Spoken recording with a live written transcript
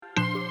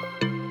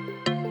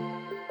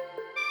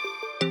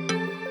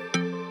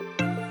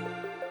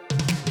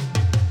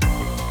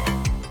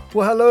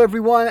Well, hello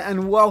everyone,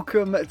 and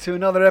welcome to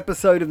another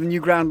episode of the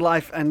New Ground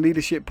Life and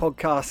Leadership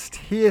Podcast,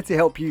 here to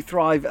help you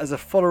thrive as a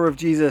follower of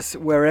Jesus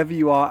wherever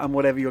you are and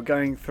whatever you're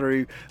going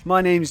through. My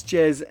name's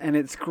Jez, and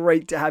it's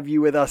great to have you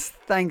with us.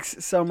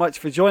 Thanks so much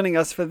for joining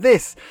us for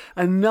this,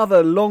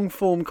 another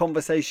long-form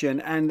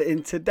conversation. And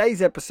in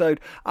today's episode,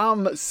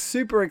 I'm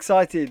super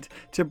excited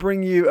to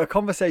bring you a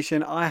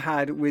conversation I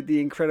had with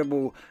the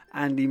incredible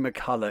Andy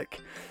McCulloch.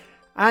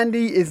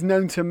 Andy is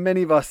known to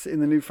many of us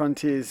in the New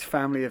Frontiers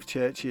family of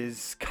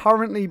churches.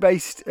 Currently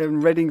based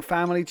in Reading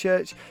Family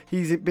Church,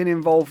 he's been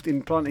involved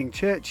in planting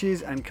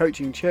churches and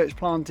coaching church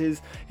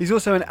planters. He's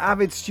also an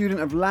avid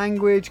student of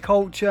language,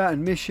 culture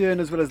and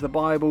mission, as well as the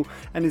Bible,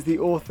 and is the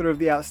author of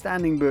the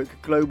outstanding book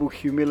Global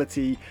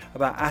Humility,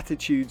 about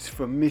attitudes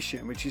for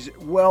mission, which is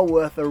well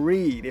worth a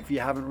read if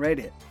you haven't read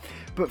it.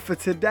 But for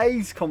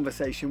today's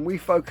conversation, we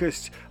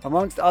focused,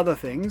 amongst other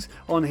things,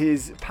 on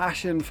his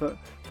passion for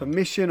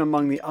mission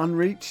among the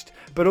unreached,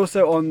 but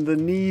also on the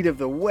need of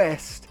the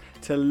West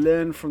to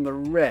learn from the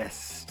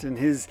rest. And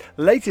his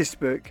latest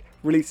book,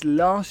 released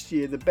last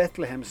year, The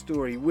Bethlehem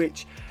Story,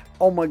 which,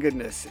 oh my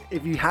goodness,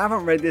 if you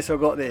haven't read this or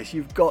got this,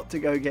 you've got to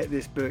go get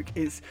this book.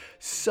 It's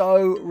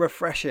so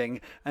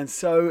refreshing and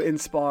so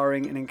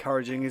inspiring and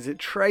encouraging, as it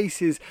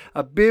traces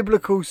a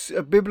biblical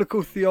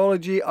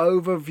theology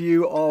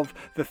overview of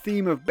the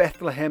theme of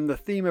Bethlehem, the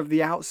theme of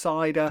the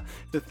outsider,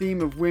 the theme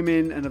of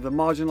women and of the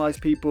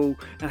marginalized people,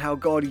 and how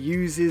God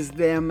uses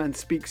them and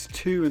speaks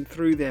to and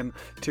through them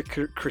to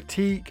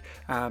critique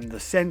the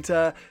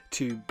center,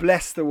 to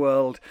bless the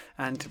world,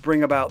 and to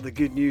bring about the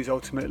good news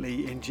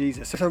ultimately in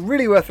Jesus. So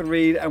really worth a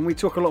read, and we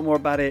talk a lot more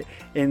about it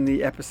in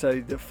the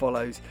episode that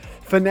follows.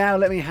 For now,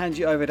 let me hand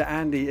you over to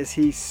Andy as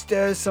he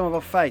stirs some of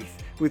our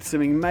faith with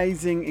some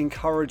amazing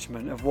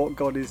encouragement of what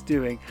God is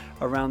doing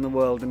around the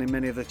world and in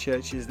many of the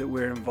churches that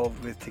we're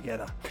involved with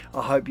together.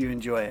 I hope you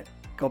enjoy it.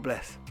 God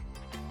bless.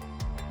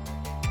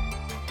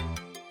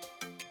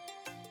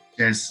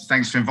 Yes,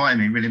 thanks for inviting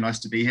me. Really nice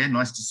to be here.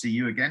 Nice to see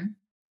you again.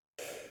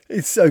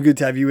 It's so good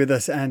to have you with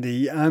us,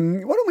 Andy. Why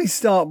don't we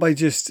start by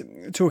just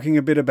talking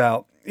a bit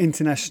about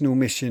international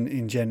mission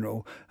in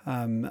general?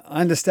 I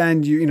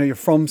understand you're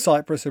from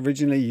Cyprus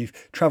originally.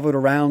 You've travelled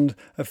around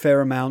a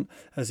fair amount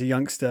as a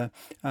youngster.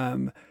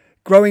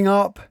 Growing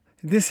up,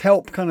 did this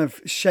help kind of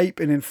shape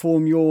and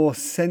inform your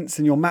sense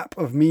and your map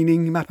of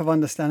meaning, map of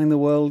understanding the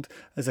world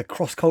as a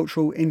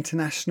cross-cultural,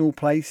 international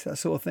place, that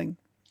sort of thing?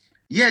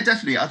 Yeah,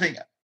 definitely. I think,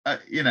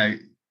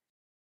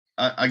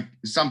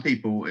 some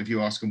people, if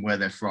you ask them where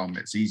they're from,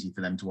 it's easy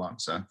for them to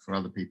answer. For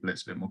other people,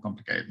 it's a bit more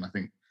complicated. And I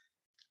think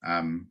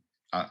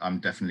I'm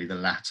definitely the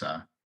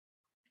latter.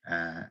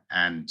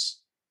 And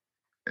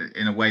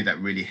in a way that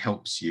really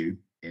helps you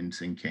in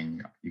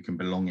thinking you can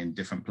belong in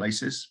different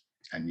places,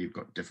 and you've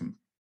got different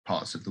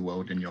parts of the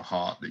world in your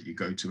heart that you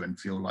go to and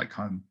feel like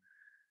home.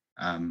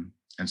 And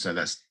so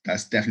that's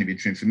definitely been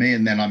true for me.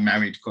 And then I'm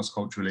married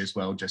cross-culturally as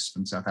well, just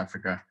from South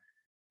Africa.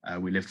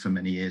 We lived for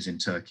many years in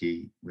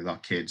Turkey with our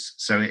kids.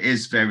 So it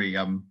is very,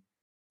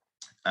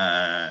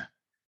 what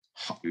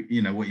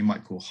you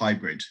might call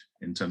hybrid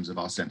in terms of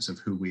our sense of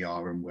who we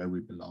are and where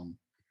we belong,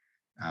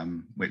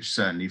 which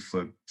certainly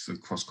for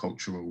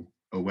cross-cultural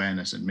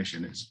awareness and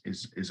mission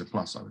is a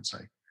plus, I would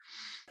say.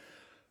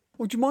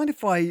 Would you mind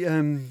if I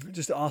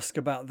just ask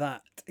about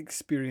that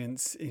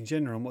experience in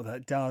general and what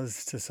that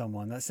does to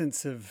someone, that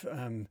sense of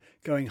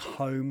going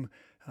home,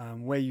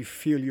 where you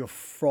feel you're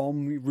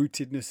from,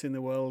 rootedness in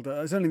the world? It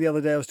was only the other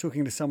day I was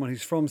talking to someone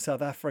who's from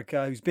South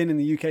Africa, who's been in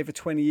the UK for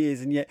 20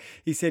 years, and yet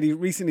he said he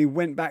recently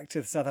went back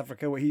to South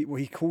Africa, where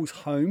he calls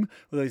home,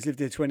 although he's lived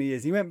here 20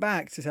 years. He went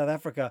back to South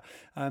Africa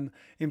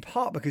in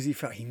part because he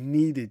felt he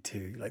needed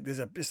to. Like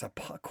there's just a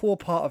core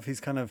part of his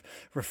kind of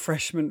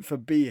refreshment for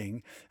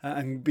being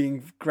and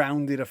being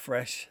grounded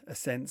afresh, a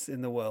sense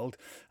in the world.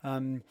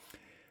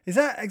 Is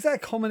that a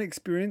common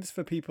experience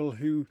for people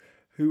who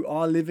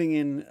are living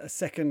in a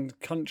second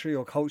country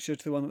or culture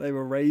to the one that they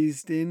were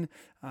raised in?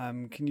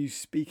 Can you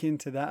speak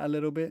into that a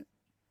little bit?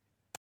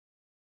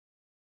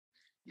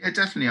 Yeah,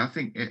 definitely. I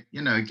think,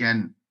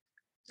 again,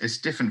 it's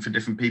different for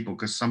different people,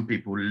 because some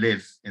people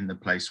live in the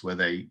place where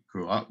they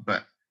grew up,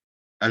 but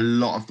a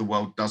lot of the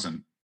world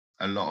doesn't.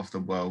 A lot of the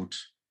world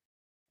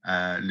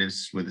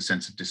lives with a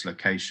sense of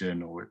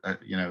dislocation or,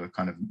 a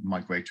kind of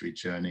migratory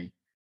journey.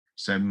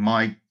 So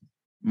my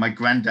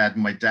granddad,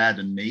 my dad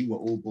and me were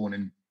all born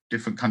in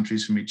different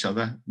countries from each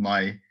other.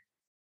 My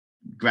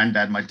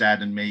granddad, my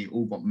dad and me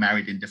all got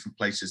married in different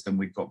places than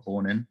we got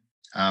born in.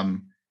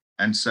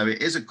 And so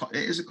it is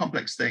a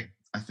complex thing,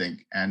 I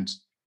think. And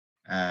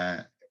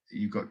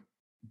you've got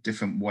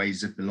different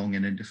ways of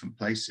belonging in different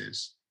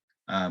places.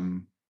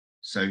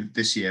 So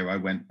this year I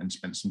went and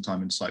spent some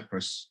time in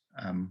Cyprus,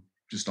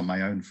 just on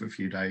my own for a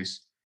few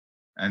days.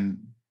 And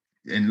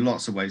in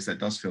lots of ways that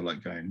does feel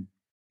like going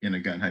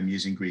home,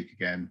 using Greek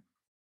again,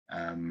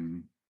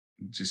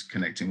 just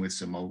connecting with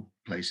some old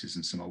places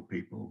and some old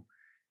people.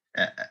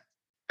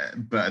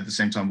 But at the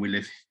same time, we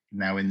live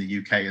now in the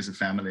UK as a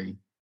family.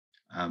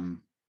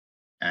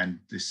 And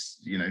this,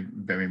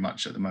 very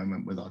much at the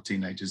moment with our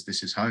teenagers,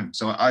 this is home.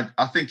 So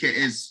I think it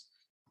is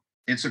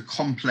it's a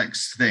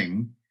complex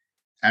thing,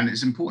 and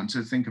it's important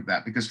to think of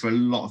that, because for a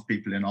lot of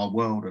people in our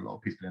world, a lot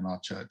of people in our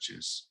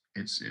churches,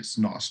 it's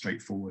not a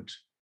straightforward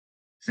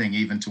thing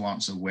even to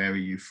answer, where are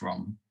you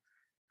from?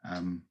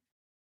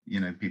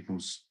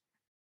 People's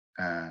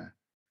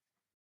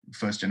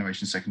first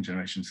generation, second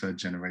generation, third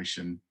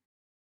generation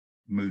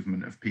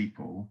movement of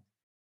people,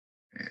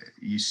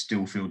 you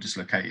still feel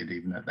dislocated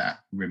even at that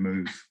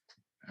remove.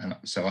 And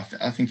so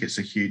I think it's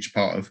a huge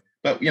part of,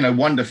 but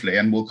wonderfully,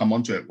 and we'll come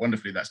on to it,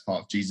 wonderfully, that's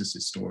part of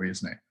Jesus's story,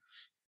 isn't it?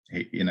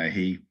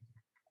 He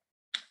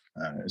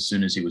as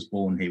soon as he was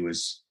born, he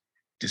was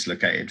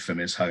dislocated from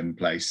his home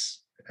place.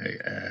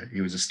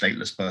 He was a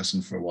stateless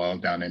person for a while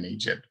down in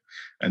Egypt,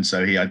 and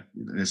so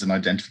there's an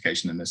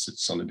identification and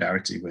there's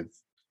solidarity with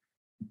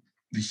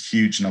the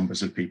huge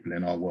numbers of people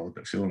in our world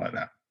that feel like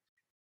that.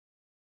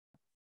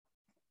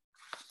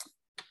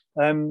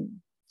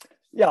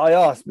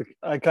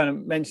 I kind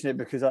of mentioned it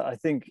because I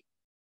think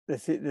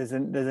there's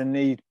a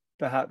need,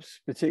 perhaps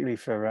particularly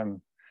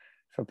for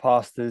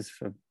pastors,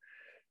 for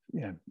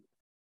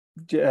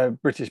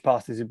British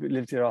pastors who've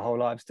lived here our whole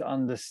lives, to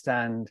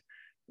understand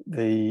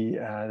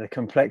the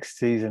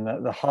complexities and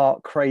the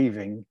heart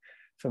craving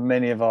for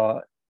many of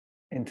our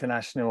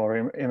international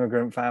or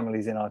immigrant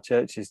families in our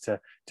churches to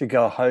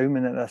go home,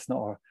 and that's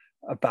not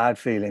a bad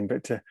feeling,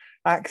 but to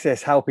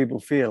access how people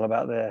feel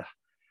about their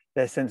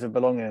sense of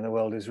belonging in the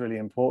world is really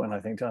important, I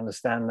think, to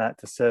understand that,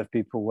 to serve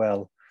people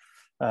well.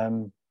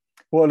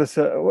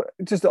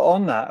 Just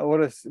on that,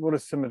 what are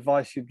some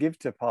advice you'd give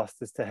to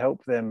pastors to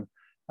help them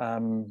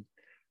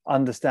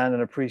understand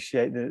and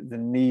appreciate the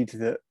need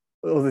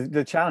or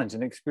the challenge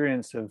and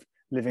experience of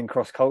living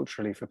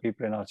cross-culturally for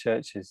people in our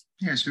churches?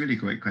 Yeah, it's a really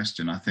great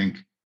question. I think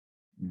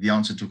the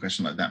answer to a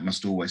question like that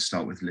must always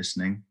start with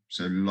listening.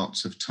 So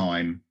lots of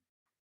time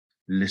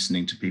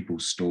listening to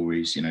people's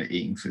stories,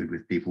 eating food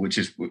with people, which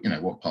is,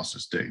 what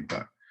pastors do,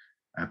 but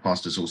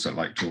pastors also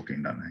like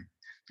talking, don't they?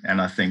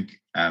 And I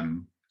think,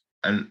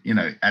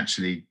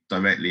 actually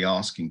directly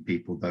asking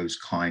people those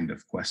kind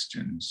of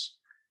questions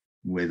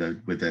with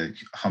a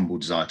humble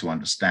desire to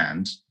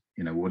understand,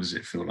 what does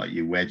it feel like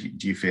you? Where do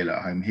you feel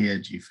at home here?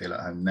 Do you feel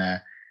at home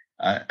there?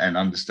 And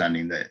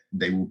understanding that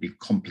they will be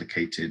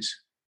complicated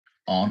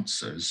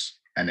answers,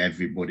 and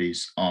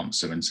everybody's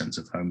answer and sense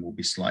of home will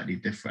be slightly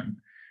different.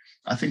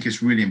 I think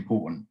it's really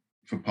important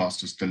for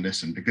pastors to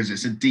listen, because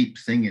it's a deep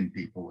thing in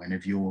people. And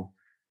if you're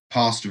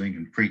pastoring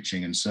and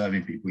preaching and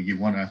serving people, you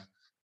want to,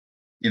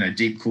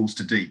 deep calls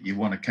to deep, you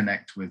want to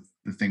connect with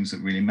the things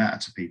that really matter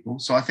to people.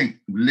 So I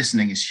think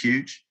listening is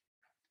huge.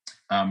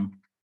 I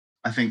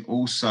think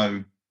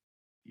also,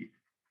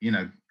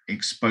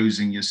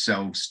 exposing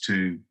yourselves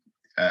to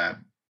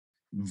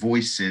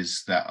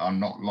voices that are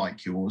not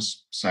like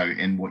yours. So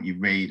in what you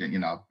read,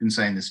 and, I've been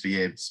saying this for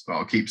years, but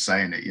I'll keep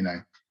saying it,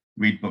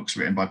 read books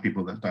written by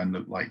people that don't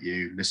look like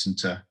you, listen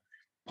to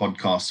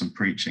podcasts and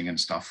preaching and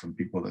stuff from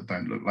people that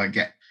don't look like,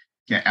 get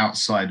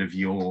outside of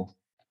your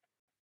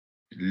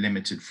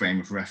limited frame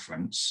of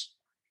reference.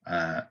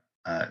 And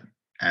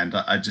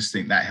I just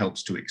think that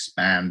helps to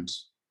expand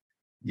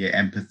your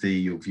empathy,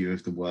 your view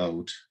of the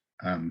world.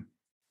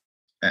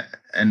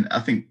 And I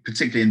think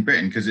particularly in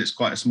Britain, because it's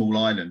quite a small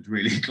island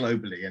really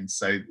globally. And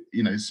so,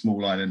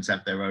 small islands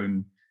have their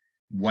own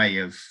way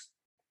of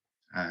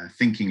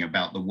thinking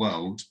about the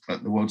world,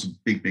 but the world's a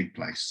big, big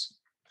place.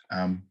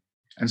 And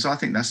so I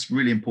think that's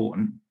really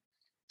important.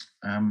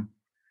 And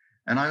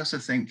I also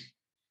think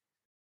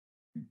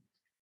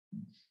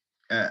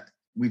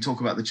we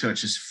talk about the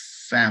church as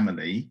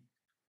family.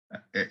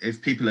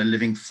 If people are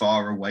living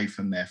far away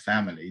from their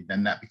family,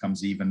 then that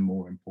becomes even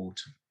more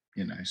important,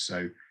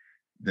 so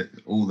that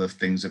all the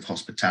things of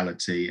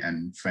hospitality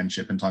and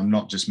friendship and time,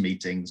 not just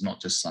meetings,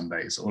 not just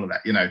Sundays, all of that,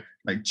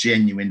 like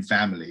genuine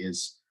family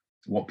is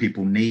what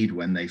people need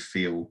when they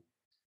feel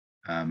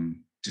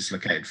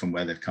dislocated from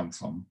where they've come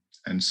from.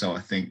 And so I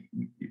think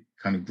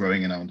kind of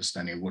growing an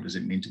understanding of what does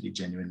it mean to be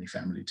genuinely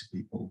family to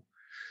people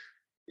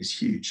is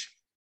huge.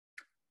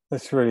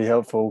 That's really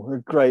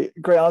helpful. Great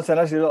answer.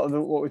 And actually, a lot of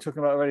what we're talking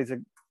about already is a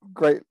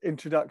great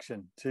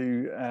introduction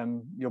to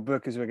your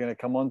book, as we're going to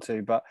come on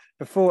to. But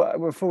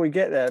before we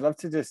get there, I'd love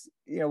to just,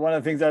 one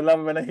of the things I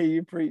love when I hear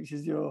you preach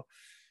is your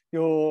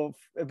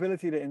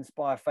ability to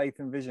inspire faith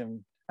and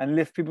vision and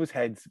lift people's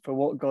heads for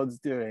what God's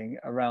doing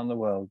around the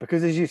world.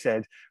 Because as you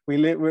said,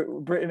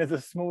 Britain is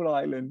a small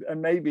island,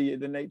 and maybe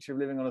the nature of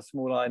living on a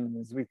small island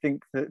is we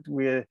think that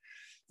we're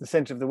the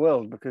center of the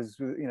world because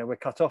we're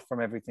cut off from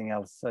everything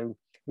else. So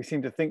we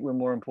seem to think we're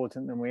more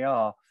important than we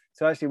are.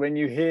 So actually, when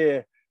you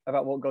hear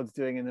about what God's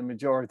doing in the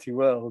majority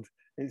world,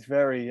 it's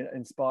very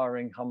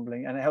inspiring,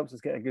 humbling, and it helps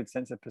us get a good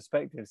sense of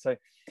perspective. So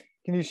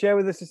can you share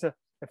with us just a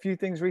few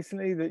things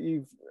recently that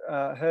you've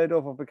heard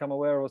of or become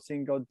aware or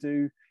seen God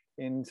do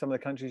in some of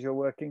the countries you're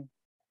working?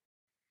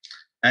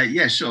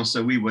 Yeah, sure.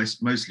 So we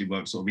mostly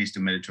work sort of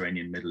Eastern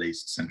Mediterranean, Middle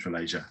East, Central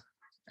Asia.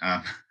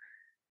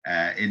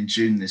 In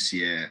June this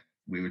year,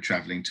 we were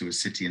traveling to a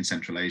city in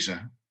Central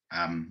Asia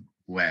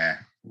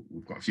where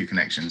we've got a few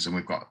connections and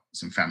we've got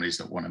some families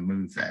that want to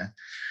move there.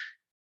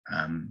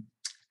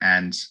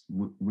 And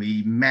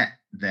we met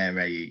there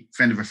a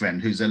friend of a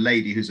friend who's a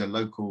lady who's a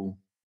local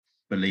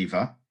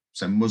believer,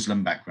 so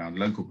Muslim background,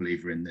 local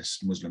believer in this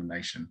Muslim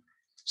nation,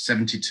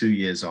 72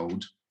 years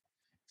old,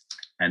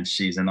 and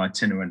she's an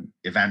itinerant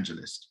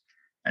evangelist.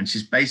 And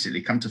she's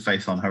basically come to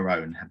faith on her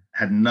own,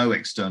 had no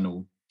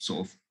external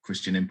sort of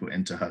Christian input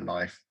into her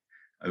life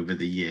over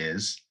the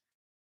years.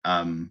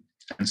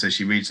 And so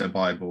she reads her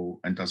Bible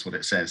and does what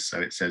it says.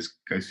 So it says,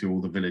 go through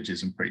all the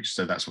villages and preach.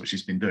 So that's what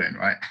she's been doing,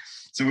 right?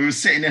 So we were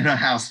sitting in her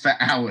house for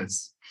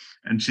hours,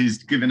 and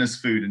she's giving us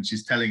food and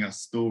she's telling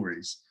us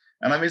stories.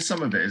 And I mean,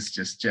 some of it is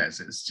just jazz.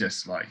 It's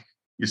just like,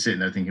 you're sitting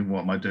there thinking,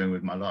 what am I doing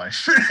with my life?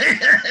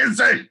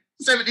 So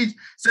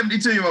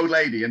 72-year-old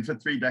lady, and for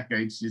 3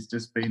 decades, she's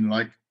just been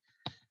like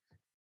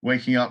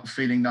waking up,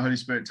 feeling the Holy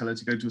Spirit tell her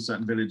to go to a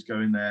certain village, go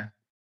in there.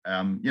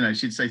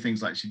 She'd say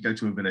things like she'd go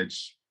to a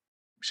village,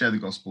 share the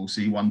gospel,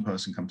 see one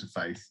person come to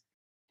faith,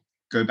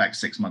 go back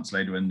 6 months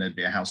later, and there'd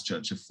be a house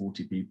church of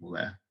 40 people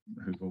there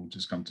who've all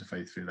just come to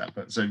faith through that.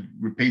 But so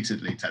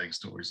repeatedly telling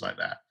stories like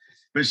that.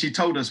 But she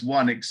told us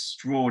one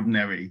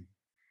extraordinary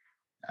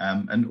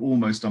and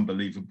almost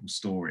unbelievable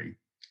story.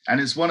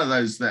 And it's one of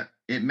those that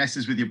it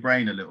messes with your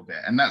brain a little bit.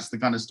 And that's the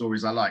kind of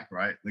stories I like,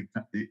 right?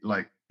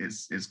 Like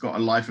it's got a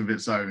life of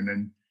its own.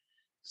 And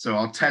so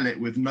I'll tell it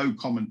with no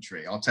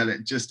commentary. I'll tell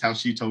it just how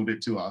she told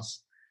it to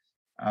us.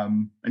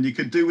 And you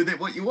can do with it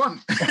what you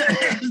want.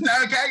 Is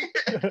that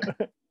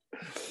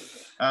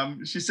okay?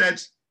 She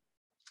said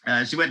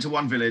she went to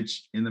one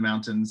village in the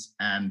mountains,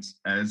 and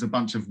there's a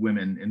bunch of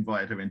women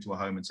invited her into a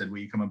home and said, will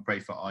you come and pray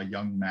for our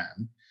young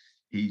man?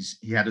 He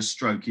had a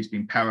stroke, he's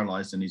been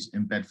paralyzed, and he's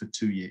in bed for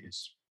 2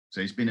 years.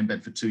 So he's been in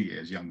bed for 2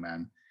 years, young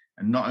man.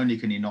 And not only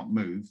can he not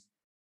move,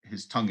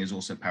 his tongue is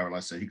also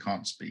paralyzed, so he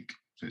can't speak.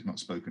 So he's not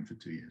spoken for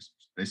 2 years.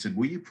 They said,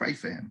 will you pray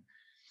for him?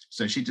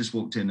 So she just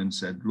walked in and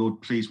said,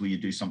 Lord, please, will you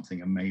do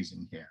something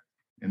amazing here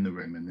in the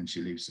room? And then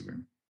she leaves the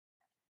room.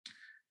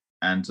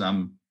 And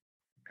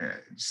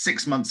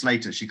 6 months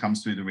later, she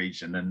comes through the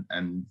region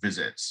and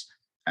visits.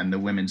 And the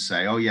women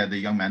say, oh, yeah, the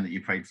young man that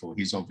you prayed for,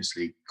 he's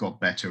obviously got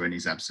better and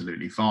he's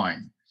absolutely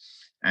fine.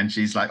 And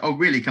she's like, oh,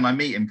 really? Can I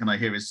meet him? Can I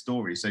hear his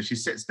story? So she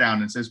sits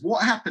down and says,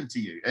 what happened to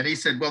you? And he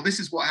said, well, this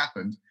is what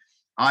happened.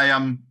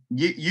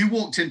 You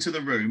walked into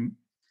the room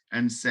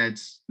and said,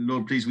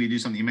 Lord, please, will you do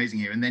something amazing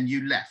here? And then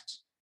you left.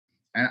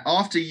 And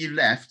after you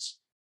left,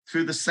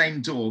 through the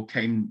same door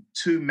came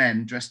 2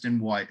 men dressed in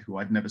white who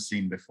I'd never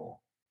seen before.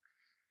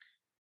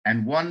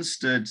 And one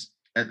stood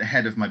at the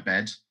head of my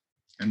bed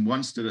and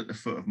one stood at the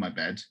foot of my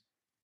bed.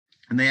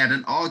 And they had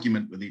an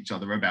argument with each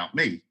other about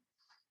me.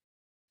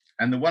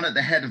 And the one at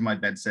the head of my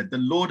bed said, the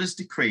Lord has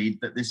decreed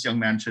that this young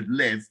man should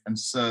live and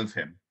serve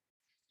him.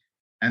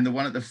 And the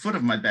one at the foot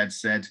of my bed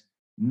said,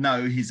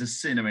 no, he's a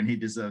sinner and he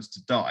deserves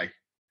to die.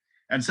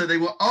 And so they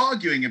were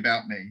arguing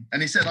about me.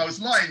 And he said, I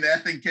was lying there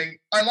thinking,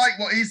 I like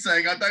what he's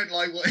saying. I don't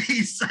like what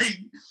he's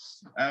saying.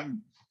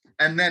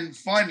 And then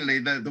finally,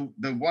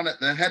 the one at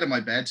the head of my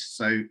bed,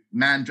 so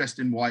man dressed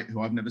in white, who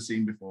I've never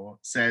seen before,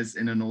 says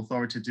in an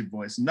authoritative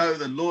voice, no,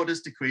 the Lord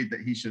has decreed that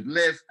he should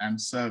live and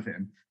serve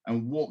him,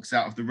 and walks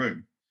out of the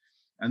room.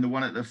 And the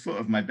one at the foot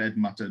of my bed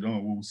muttered, oh,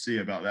 we'll see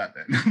about that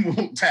then, and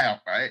walked out,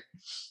 right?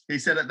 He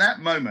said, at that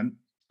moment,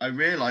 I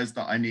realized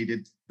that I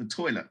needed the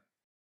toilet.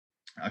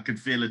 I could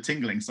feel a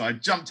tingling. So I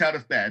jumped out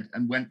of bed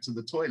and went to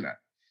the toilet.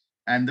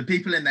 And the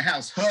people in the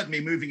house heard me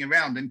moving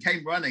around and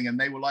came running, and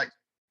they were like,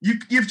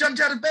 You've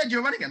jumped out of bed,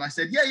 you're running. And I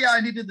said, yeah,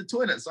 I needed the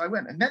toilet. So I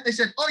went. And then they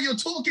said, oh, you're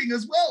talking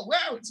as well.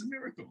 Wow, it's a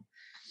miracle.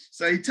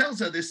 So he tells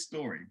her this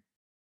story.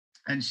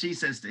 And she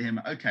says to him,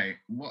 okay,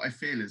 what I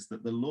feel is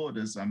that the Lord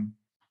has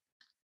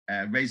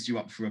raised you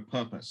up for a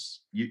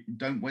purpose. You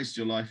don't waste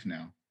your life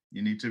now.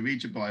 You need to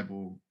read your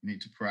Bible, you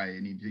need to pray,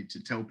 and you need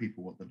to tell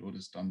people what the Lord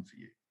has done for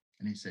you.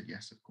 And he said,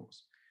 yes, of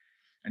course.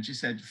 And she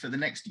said, for the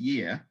next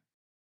year,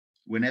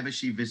 whenever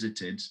she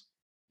visited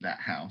that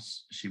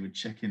house, she would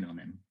check in on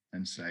him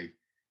and say,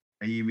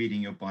 are you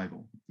reading your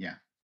Bible? Yeah.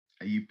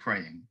 Are you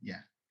praying?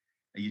 Yeah.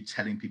 Are you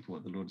telling people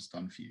what the Lord has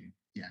done for you?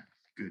 Yeah.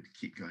 Good.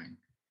 Keep going.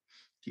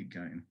 Keep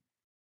going.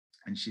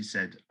 And she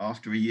said,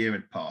 after a year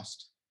had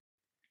passed,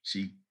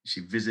 she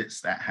visits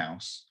that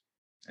house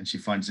and she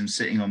finds him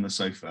sitting on the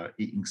sofa,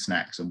 eating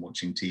snacks and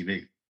watching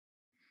TV.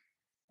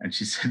 And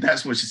she said,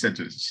 that's what she said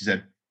to us. She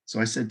said, so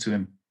I said to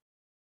him,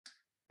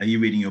 are you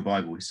reading your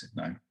Bible? He said,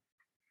 no.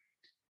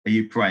 Are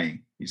you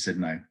praying? He said,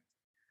 no.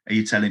 Are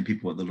you telling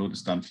people what the Lord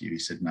has done for you? He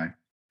said, no.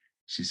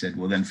 She said,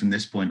 well, then from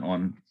this point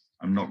on,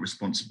 I'm not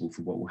responsible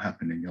for what will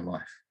happen in your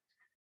life.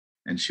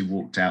 And she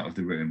walked out of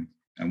the room,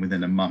 and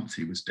within a month,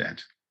 he was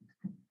dead.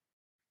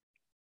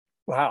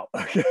 Wow.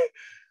 Okay.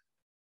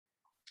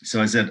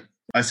 So I said,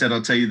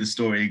 I'll tell you the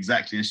story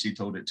exactly as she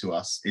told it to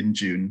us in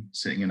June,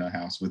 sitting in her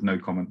house with no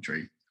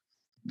commentary.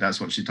 That's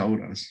what she told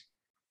us.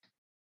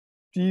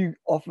 Do you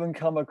often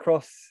come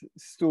across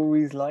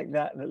stories like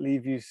that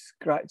leave you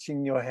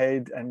scratching your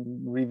head and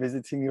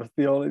revisiting your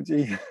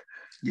theology?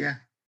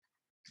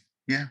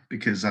 Yeah,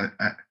 because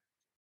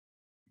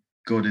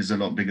God is a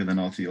lot bigger than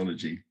our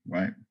theology,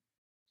 right?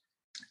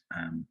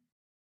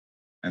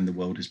 And the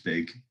world is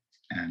big,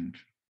 and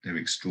they're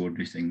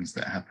extraordinary things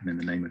that happen in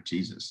the name of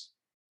Jesus.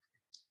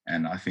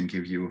 And I think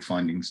if you were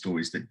finding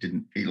stories that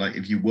didn't, like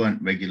if you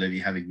weren't regularly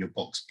having your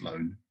box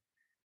blown,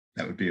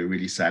 that would be a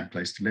really sad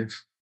place to live.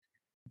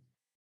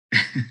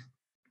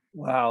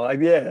 Wow.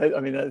 Yeah,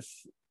 I mean,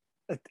 that's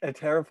a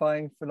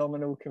terrifying,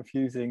 phenomenal,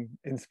 confusing,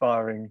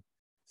 inspiring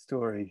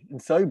story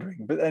and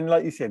sobering. But then,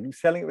 like you said,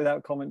 selling it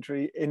without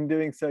commentary. In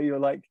doing so, you're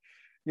like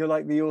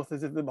the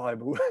authors of the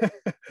Bible.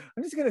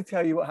 I'm just going to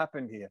tell you what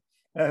happened here,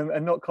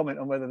 and not comment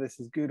on whether this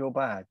is good or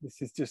bad.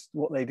 This is just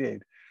what they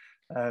did.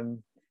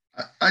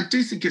 I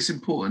do think it's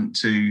important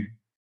to,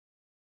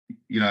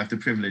 have the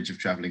privilege of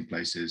traveling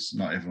places.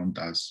 Not everyone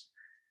does.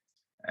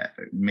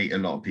 Meet a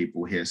lot of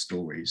people, hear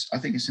stories. I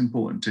think it's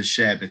important to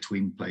share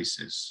between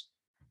places,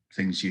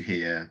 things you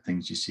hear,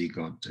 things you see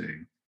God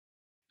do.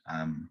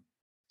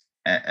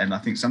 And I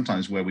think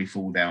sometimes where we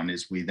fall down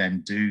is we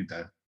then do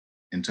the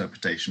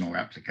interpretation or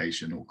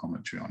application or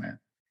commentary on it.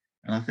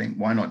 And I think,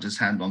 why not just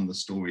hand on the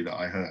story that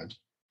I heard?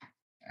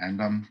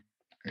 And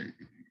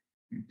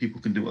people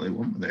can do what they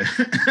want with it.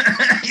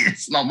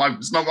 It's not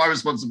my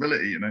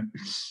responsibility,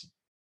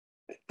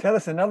 Tell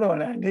us another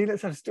one, Andy.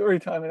 Let's have story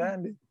time with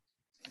Andy.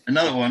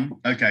 Another one.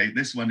 Okay,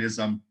 this one is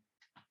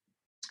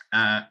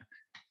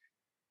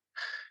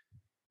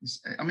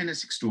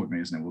it's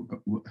extraordinary, isn't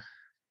it?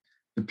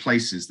 The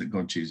places that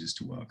God chooses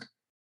to work.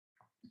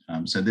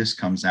 So this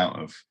comes out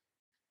of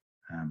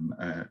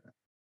a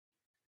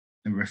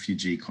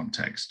refugee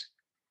context,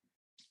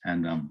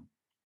 and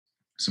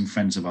some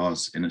friends of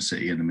ours in a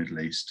city in the Middle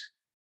East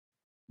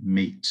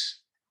meet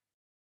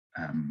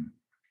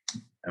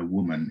a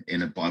woman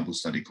in a Bible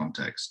study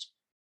context,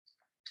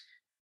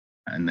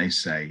 and they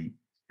say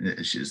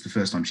it's the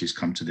first time she's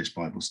come to this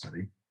Bible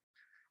study.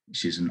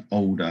 She's an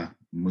older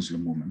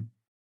Muslim woman.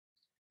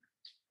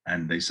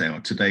 And they say,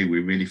 today we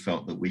really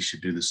felt that we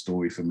should do the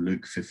story from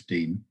Luke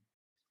 15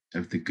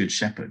 of the Good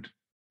Shepherd.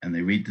 And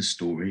they read the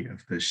story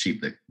of the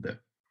sheep that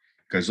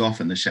goes off,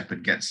 and the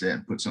shepherd gets it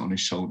and puts it on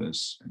his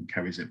shoulders and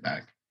carries it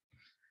back.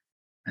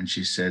 And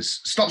she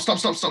says, stop.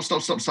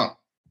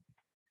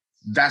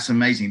 That's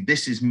amazing.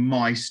 This is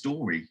my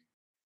story.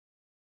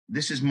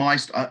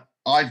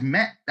 I've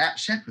met that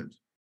shepherd.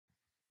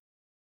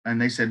 And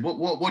they said,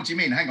 what do you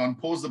mean? Hang on,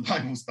 pause the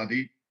Bible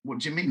study. What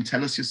do you mean?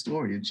 Tell us your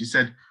story. And she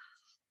said,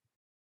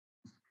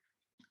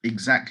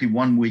 exactly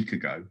 1 week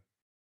ago,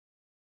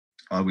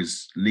 I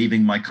was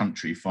leaving my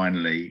country.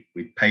 Finally,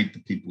 we paid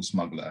the people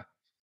smuggler.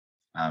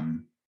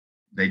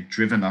 They'd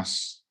driven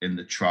us in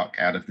the truck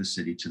out of the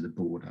city to the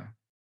border,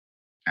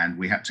 and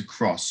we had to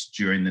cross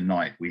during the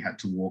night. We had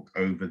to walk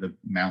over the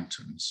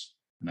mountains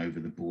and over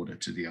the border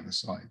to the other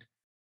side.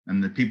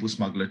 And the people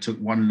smuggler took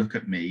one look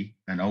at me,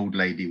 an old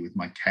lady with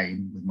my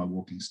cane, with my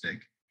walking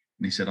stick,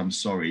 and he said, I'm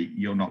sorry,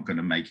 you're not going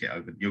to make it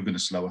over. You're going to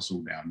slow us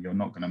all down. You're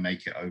not going to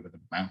make it over the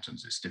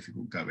mountains. It's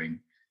difficult going.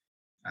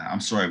 I'm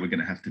sorry, we're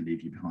going to have to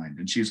leave you behind.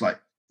 And she was like,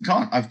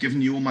 can't. I've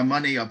given you all my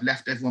money. I've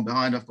left everyone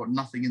behind. I've got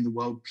nothing in the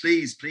world.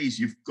 Please,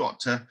 you've got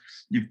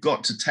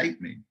to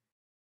take me.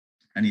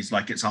 And he's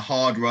like, it's a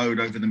hard road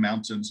over the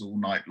mountains all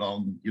night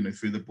long,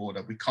 through the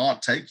border. We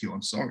can't take you.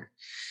 I'm sorry.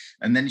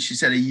 And then she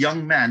said, a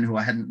young man who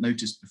I hadn't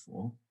noticed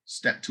before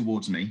stepped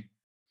towards me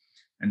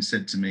and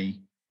said to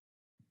me,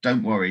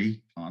 don't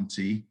worry,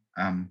 Auntie,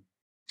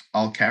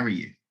 I'll carry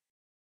you.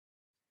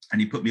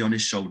 And he put me on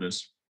his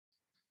shoulders.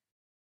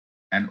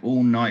 And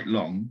all night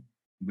long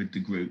with the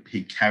group,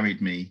 he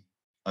carried me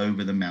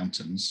over the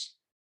mountains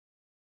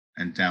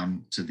and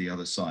down to the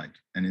other side.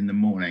 And in the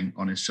morning,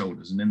 on his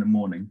shoulders. And in the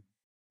morning,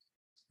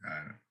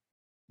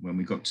 when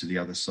we got to the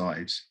other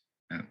side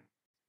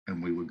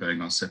and we were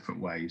going our separate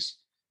ways,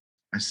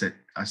 I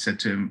said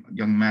to him,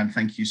 young man,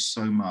 thank you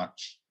so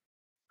much.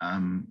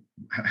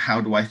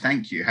 How do I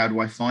thank you? How do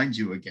I find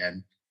you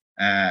again?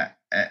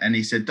 And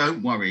he said,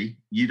 don't worry,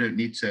 you don't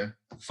need to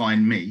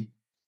find me.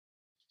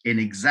 In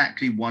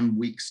exactly 1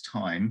 week's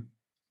time,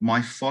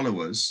 my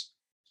followers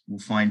will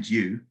find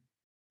you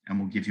and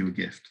will give you a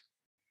gift.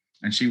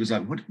 And she was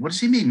like, what does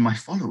he mean, my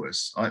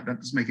followers? That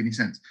doesn't make any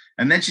sense.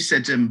 And then she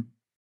said to him,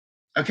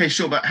 okay,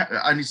 sure, but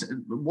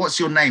what's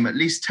your name? At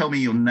least tell me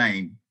your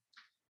name.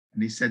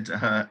 And he said to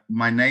her,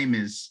 my name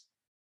is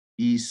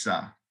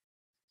Isa,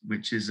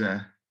 which is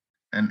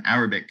an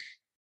Arabic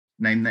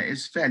name that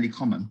is fairly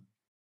common,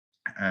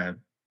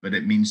 but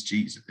it means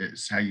Jesus.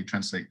 It's how you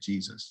translate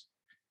Jesus.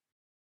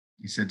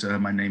 He said to her,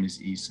 my name is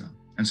Isa.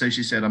 And so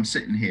she said, I'm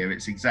sitting here.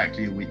 It's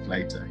exactly a week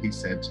later. He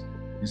said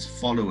his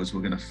followers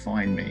were going to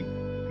find me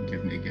and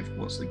give me a gift.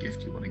 What's the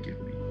gift you want to give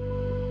me?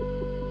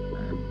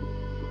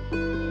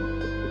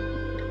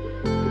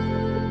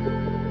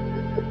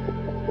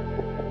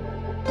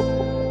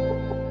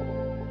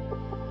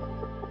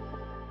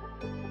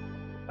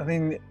 I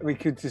mean, we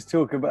could just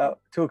talk about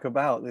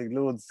the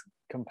Lord's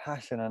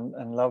compassion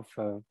and love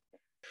for.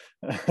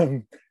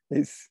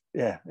 It's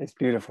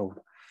beautiful,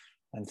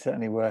 and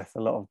certainly worth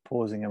a lot of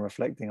pausing and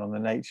reflecting on the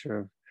nature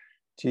of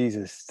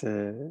Jesus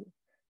to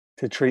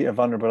treat a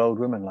vulnerable old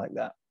woman like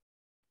that,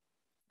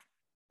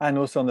 and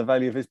also on the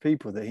value of his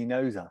people, that he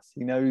knows us,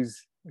 he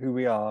knows who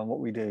we are and what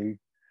we do,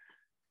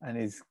 and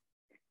is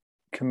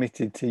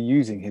committed to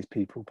using his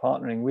people,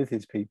 partnering with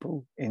his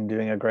people in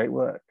doing a great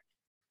work.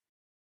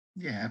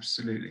 Yeah,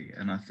 absolutely.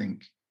 And I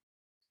think,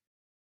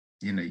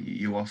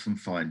 you often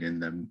find in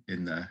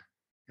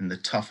the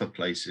tougher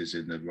places,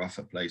 in the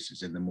rougher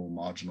places, in the more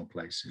marginal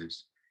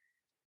places,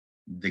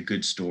 the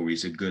good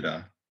stories are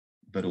gooder,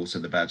 but also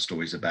the bad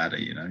stories are badder,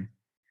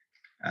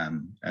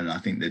 and I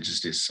think there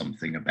just is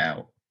something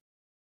about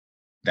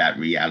that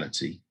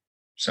reality.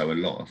 So a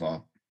lot of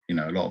our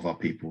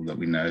people that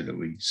we know, that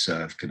we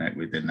serve, connect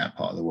with in that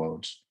part of the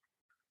world,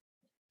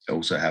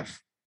 also have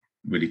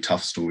really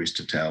tough stories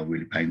to tell,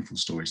 really painful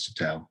stories to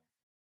tell.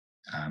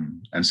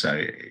 And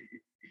so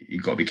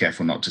you've got to be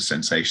careful not to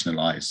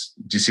sensationalize.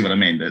 Do you see what I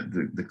mean?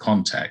 The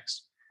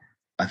context.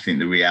 I think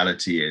the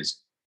reality is,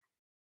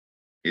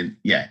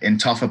 in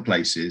tougher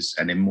places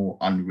and in more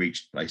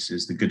unreached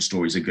places, the good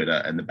stories are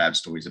gooder and the bad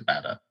stories are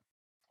badder.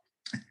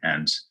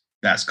 And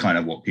that's kind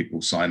of what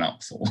people sign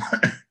up for.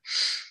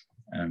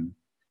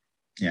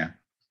 Yeah,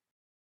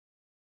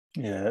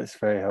 that's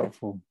very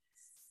helpful.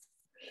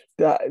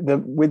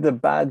 With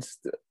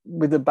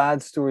the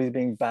bad stories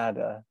being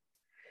badder,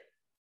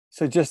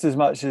 so just as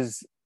much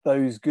as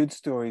those good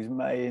stories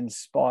may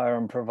inspire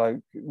and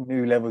provoke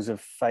new levels of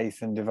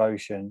faith and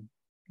devotion,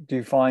 do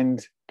you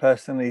find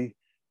personally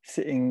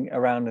sitting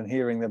around and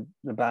hearing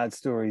the bad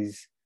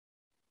stories,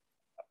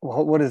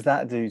 what does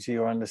that do to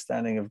your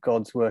understanding of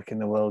God's work in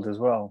the world as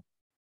well?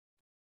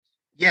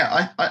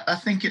 Yeah, I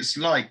think it's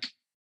like,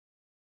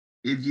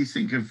 if you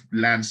think of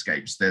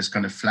landscapes, there's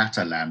kind of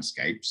flatter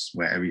landscapes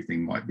where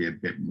everything might be a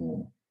bit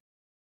more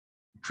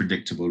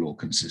predictable or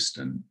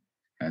consistent.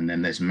 And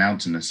then there's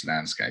mountainous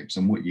landscapes.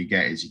 And what you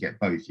get is you get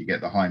both. You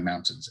get the high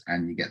mountains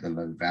and you get the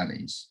low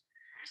valleys.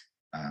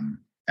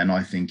 And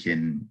I think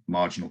in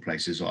marginal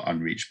places or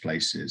unreached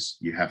places,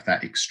 you have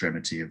that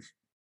extremity of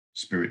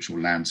spiritual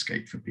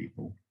landscape for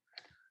people.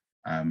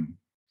 And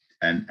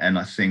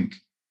I think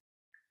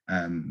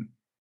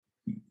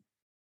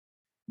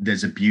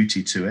there's a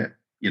beauty to it,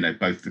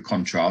 both the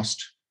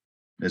contrast,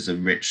 there's a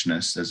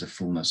richness, there's a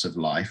fullness of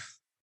life.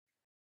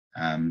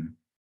 I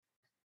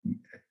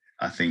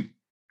think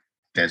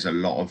there's a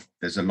lot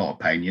of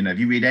pain. If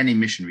you read any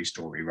missionary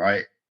story,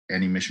 right,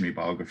 any missionary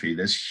biography,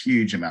 there's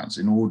huge amounts,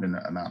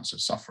 inordinate amounts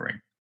of suffering.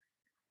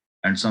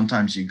 And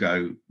sometimes you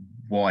go,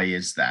 why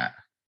is that?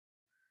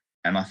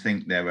 And I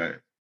think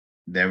there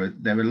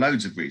are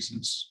loads of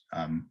reasons.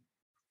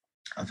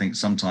 I think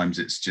sometimes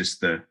it's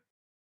just the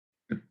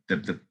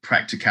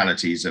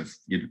practicalities of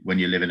when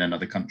you live in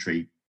another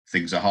country,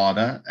 things are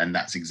harder, and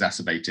that's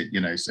exacerbated,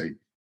 so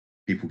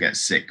people get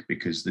sick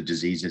because the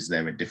diseases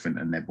there are different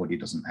and their body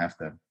doesn't have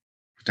the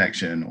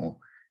protection, or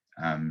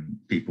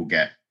people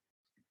get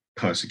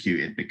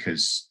persecuted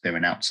because they're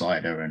an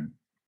outsider and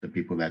the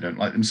people there don't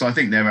like them. So I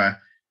think there are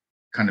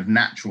kind of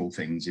natural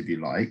things, if you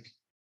like,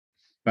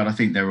 but I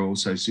think there are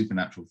also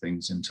supernatural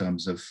things in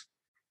terms of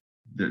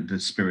the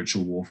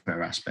spiritual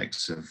warfare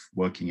aspects of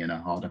working in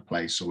a harder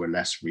place or a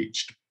less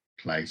reached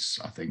place.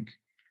 I think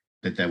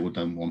the devil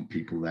don't want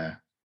people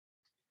there.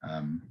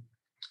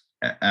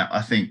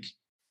 I think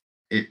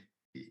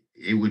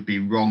it would be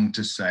wrong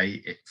to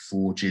say it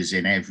forges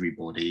in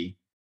everybody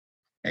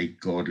a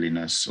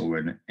godliness or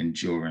an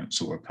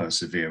endurance or a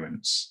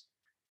perseverance,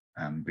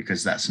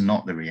 because that's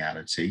not the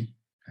reality.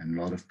 And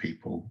a lot of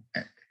people,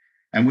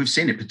 and we've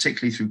seen it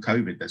particularly through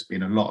COVID, there's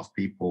been a lot of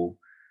people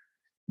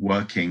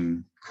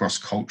working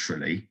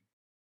cross-culturally,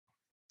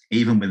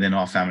 even within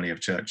our family of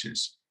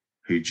churches,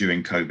 who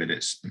during COVID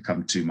it's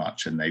become too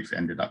much and they've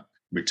ended up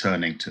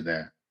returning to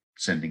their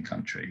sending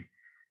country.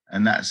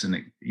 And that's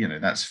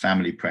that's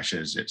family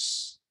pressures,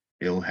 it's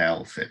ill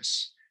health,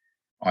 it's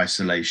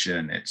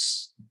isolation,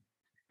 it's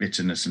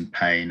bitterness and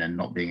pain, and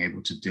not being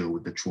able to deal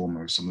with the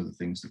trauma of some of the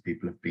things that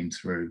people have been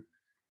through.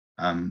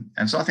 And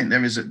so I think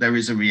there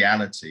is a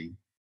reality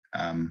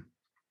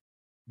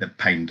that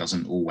pain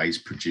doesn't always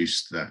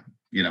produce the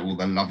all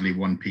the lovely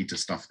 1 Peter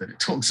stuff that it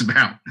talks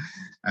about.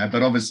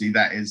 But obviously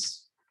that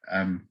is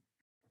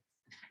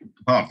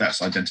part of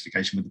that's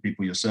identification with the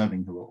people you're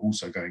serving, who are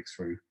also going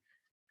through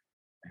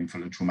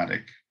painful and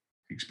traumatic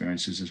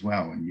experiences as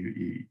well. And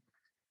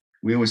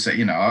we always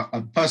say,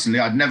 personally,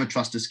 I'd never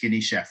trust a skinny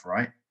chef,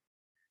 right?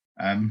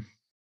 But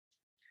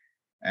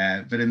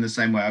in the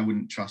same way, I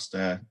wouldn't trust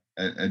a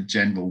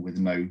general with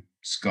no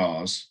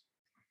scars,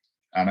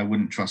 and I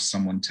wouldn't trust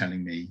someone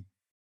telling me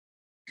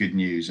good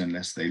news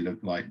unless they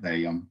looked like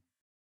they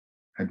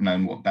had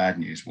known what bad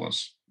news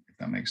was, if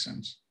that makes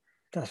sense.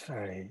 That's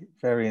very,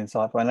 very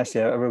insightful, and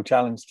actually a real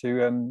challenge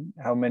to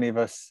how many of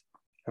us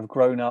have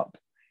grown up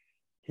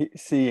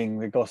seeing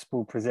the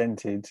gospel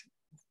presented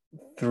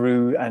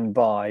through and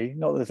by,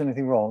 not that there's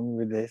anything wrong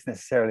with this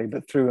necessarily,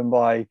 but through and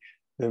by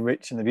the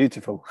rich and the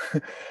beautiful,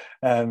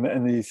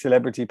 and the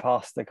celebrity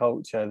pastor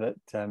culture that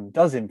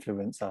does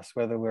influence us,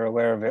 whether we're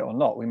aware of it or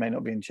not. We may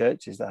not be in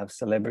churches that have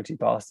celebrity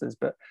pastors,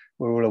 but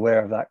we're all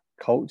aware of that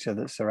culture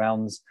that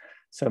surrounds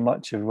so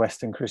much of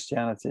Western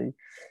Christianity.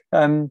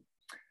 Not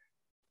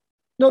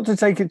to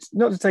take it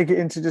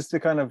into just the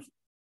kind of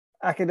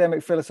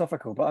academic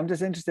philosophical, but I'm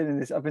just interested in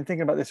this. I've been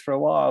thinking about this for a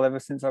while, ever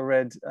since I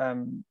read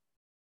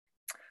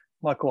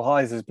Michael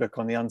Heiser's book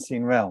on the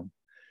unseen realm.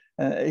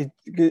 In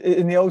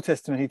the Old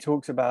Testament, he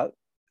talks about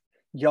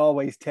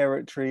Yahweh's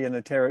territory and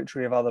the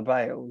territory of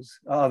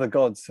other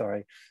gods,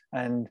 sorry.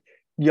 And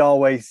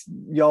Yahweh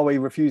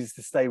refuses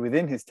to stay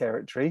within his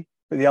territory,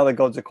 but the other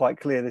gods are quite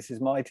clear, this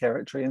is my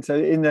territory. And so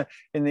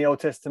in the Old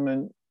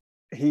Testament,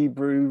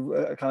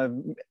 Hebrew kind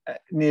of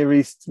Near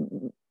East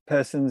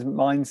person's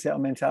mindset or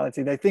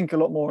mentality, they think a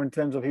lot more in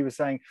terms of, he was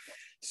saying,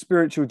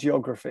 spiritual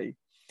geography.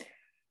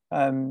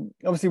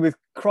 Obviously, with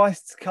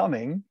Christ's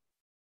coming,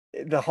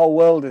 the whole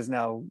world is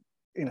now,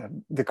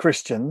 the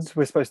Christians.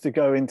 We're supposed to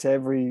go into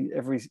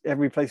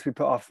every place we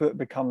put our foot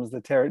becomes the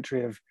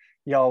territory of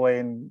Yahweh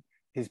and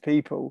his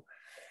people.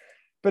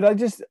 But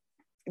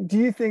do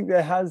you think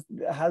there has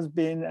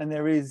been and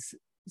there is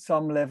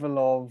some level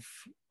of,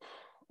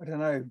 I don't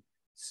know,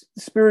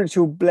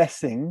 spiritual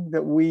blessing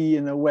that we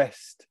in the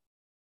West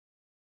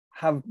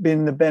have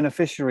been the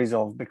beneficiaries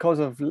of because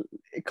of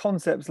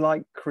concepts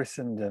like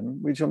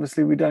Christendom, which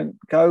obviously we don't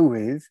go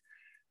with?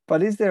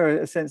 But is there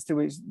a sense to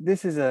which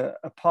this is a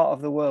part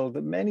of the world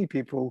that many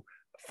people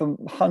for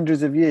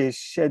hundreds of years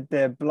shed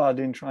their blood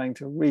in trying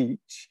to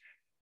reach,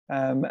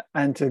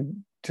 and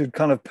to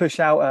kind of push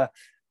out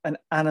an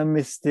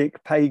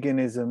animistic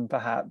paganism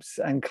perhaps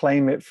and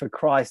claim it for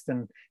Christ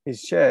and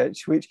his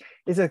church, which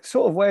is a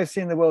sort of way of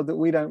seeing the world that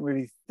we don't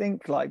really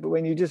think like? But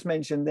when you just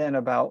mentioned then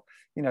about,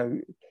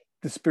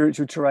 the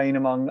spiritual terrain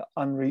among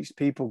unreached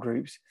people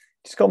groups,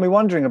 just got me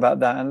wondering about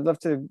that. And I'd love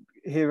to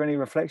hear any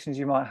reflections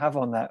you might have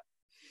on that.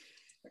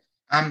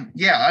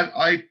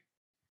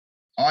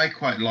 I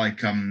quite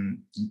like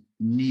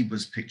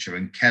Niebuhr's picture,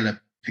 and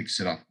Keller picks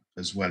it up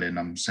as well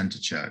in Center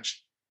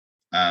Church,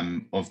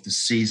 of the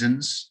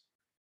seasons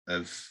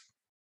of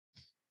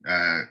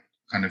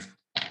kind of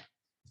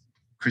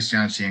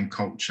Christianity and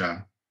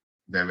culture.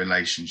 Their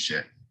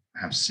relationship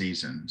have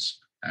seasons,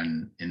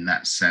 and in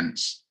that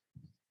sense,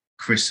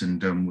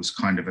 Christendom was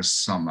kind of a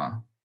summer,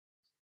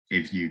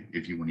 if you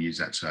want to use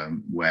that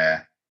term,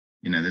 where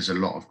there's a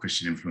lot of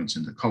Christian influence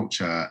in the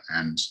culture,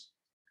 and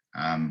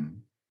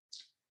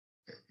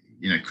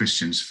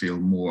Christians feel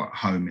more at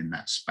home in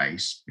that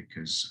space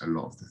because a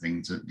lot of the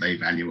things that they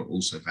value are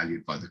also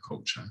valued by the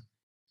culture.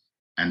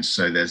 And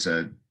so there's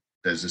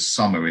a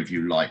summer, if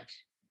you like,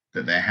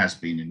 that there has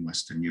been in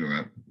Western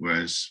Europe,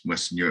 whereas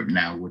Western Europe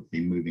now would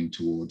be moving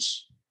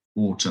towards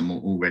autumn or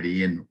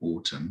already in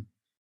autumn,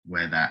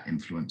 where that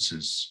influence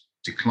has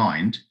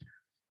declined.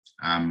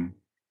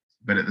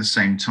 But at the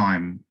same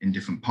time, in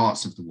different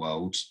parts of the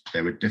world,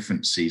 there are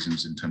different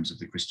seasons in terms of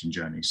the Christian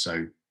journey.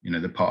 So,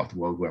 the part of the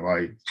world where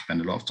I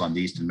spend a lot of time,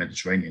 the Eastern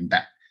Mediterranean,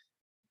 that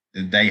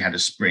they had a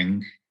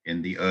spring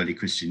in the early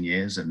Christian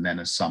years and then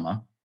a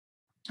summer,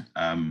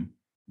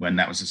 when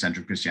that was the center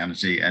of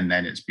Christianity. And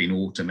then it's been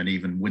autumn and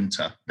even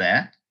winter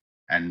there.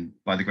 And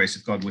by the grace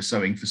of God, we're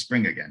sowing for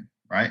spring again,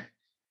 right?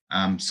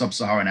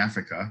 Sub-Saharan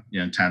Africa,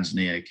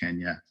 Tanzania,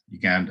 Kenya,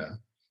 Uganda,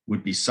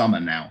 would be summer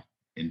now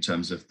in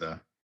terms of the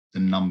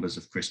numbers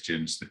of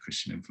Christians, the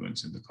Christian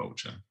influence in the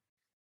culture.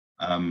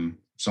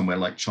 Somewhere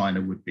like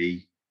China would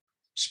be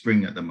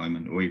spring at the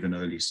moment, or even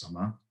early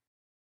summer.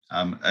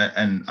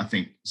 And I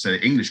think, so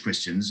English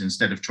Christians,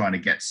 instead of trying to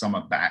get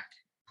summer back,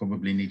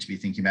 probably need to be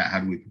thinking about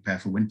how do we prepare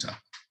for winter?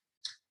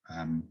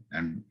 And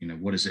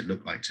what does it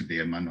look like to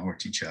be a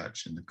minority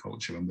church in the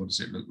culture? And what does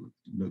it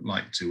look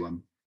like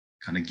to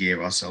kind of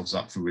gear ourselves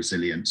up for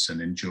resilience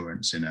and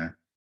endurance in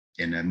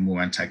a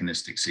more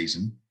antagonistic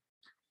season?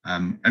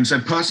 And so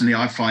personally,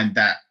 I find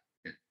that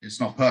it's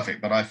not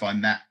perfect, but I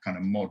find that kind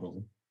of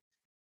model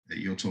that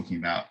you're talking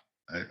about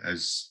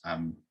as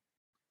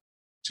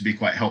to be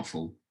quite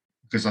helpful,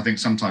 because I think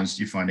sometimes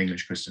you find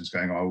English Christians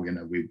going, oh,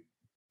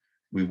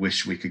 we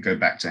wish we could go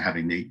back to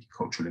having the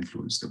cultural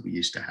influence that we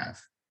used to have.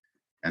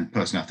 And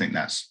personally, I think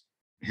that's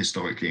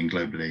historically and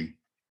globally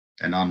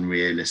an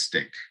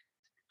unrealistic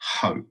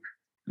hope.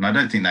 And I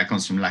don't think that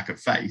comes from lack of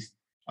faith.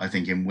 I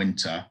think in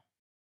winter,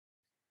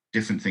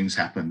 different things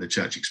happen. The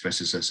church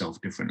expresses herself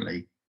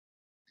differently.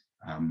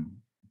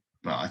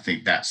 But I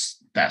think that's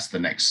the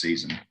next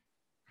season.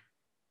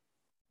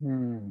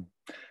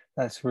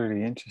 That's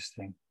really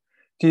interesting.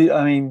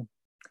 In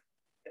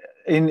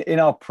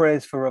our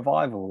prayers for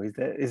revival,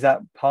 is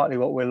that partly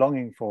what we're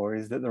longing for?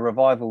 Is that the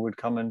revival would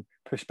come and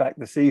push back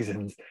the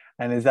seasons?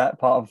 And is that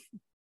part of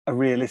a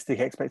realistic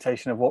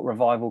expectation of what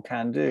revival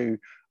can do?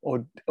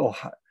 Or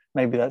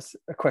maybe that's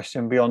a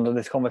question beyond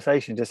this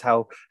conversation, just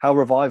how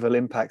revival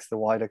impacts the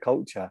wider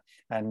culture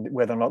and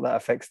whether or not that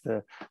affects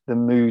the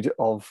mood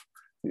of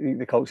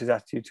the culture's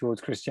attitude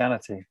towards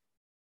Christianity.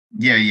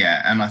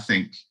 Yeah. And I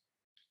think,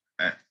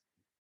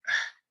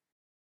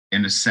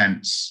 in a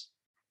sense,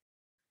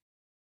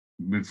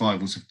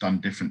 revivals have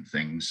done different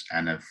things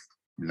and have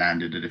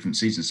landed at different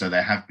seasons. So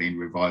there have been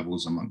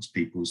revivals amongst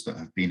peoples that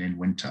have been in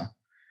winter.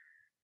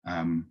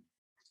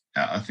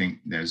 I think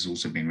there's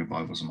also been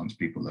revivals amongst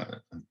people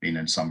that have been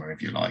in summer,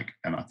 if you like.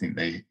 And I think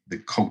the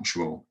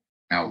cultural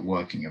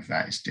outworking of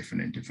that is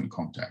different in different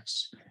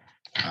contexts.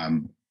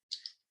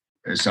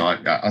 So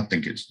I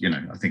think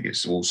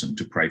it's awesome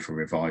to pray for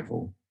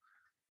revival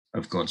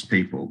of God's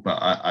people.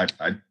 But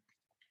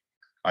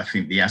I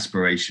think the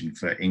aspiration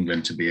for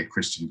England to be a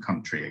Christian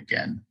country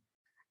again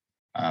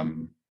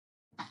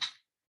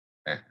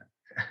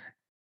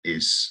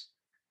is,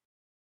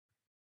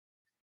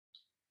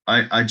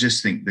 I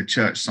just think the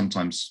church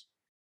sometimes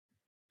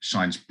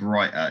shines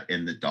brighter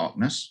in the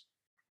darkness.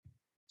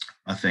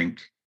 I think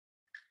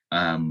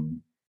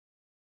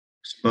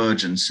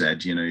Spurgeon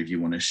said, you know, if you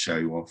want to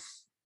show off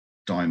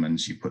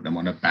diamonds, you put them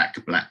on a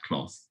black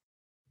cloth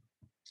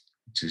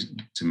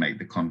to make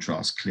the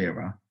contrast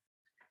clearer.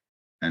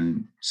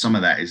 And some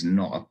of that is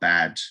not a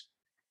bad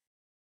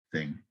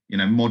thing. You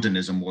know,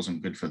 modernism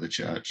wasn't good for the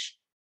church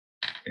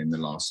in the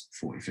last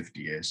 40, 50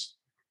 years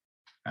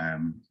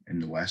in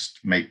the West.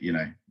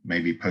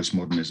 Maybe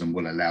postmodernism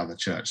will allow the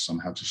church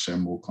somehow to show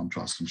more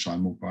contrast and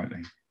shine more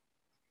brightly.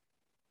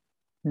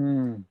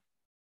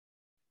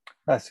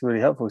 That's really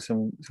helpful.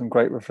 Some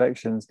great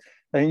reflections.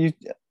 And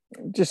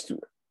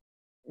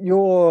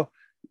the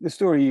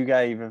story you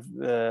gave of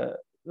the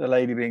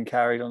lady being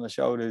carried on the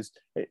shoulders,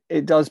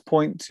 it does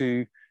point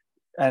to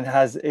and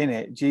has in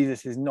it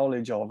Jesus's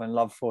knowledge of and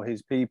love for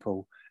his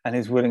people and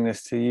his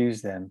willingness to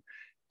use them.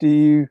 Do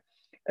you,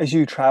 as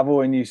you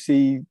travel and you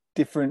see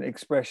different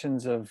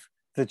expressions of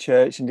the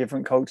church in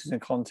different cultures and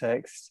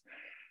contexts,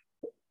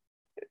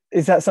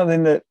 is that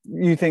something that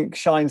you think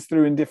shines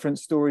through in different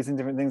stories and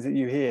different things that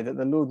you hear, that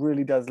the Lord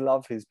really does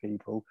love his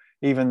people,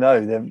 even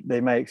though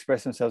they may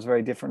express themselves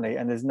very differently,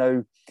 and there's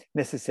no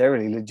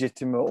necessarily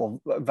legitimate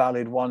or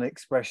valid one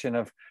expression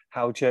of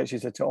how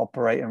churches are to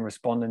operate and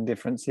respond in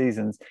different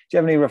seasons? Do you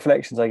have any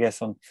reflections, I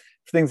guess, on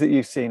things that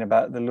you've seen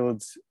about the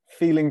Lord's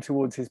feeling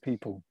towards his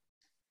people?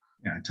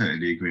 Yeah, I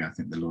totally agree. I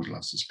think the Lord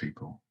loves his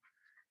people.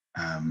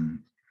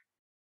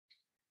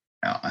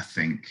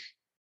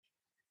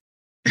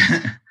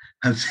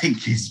 I think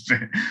he's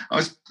very, I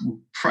was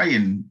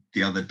praying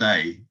the other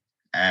day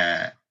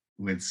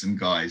with some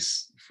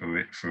guys for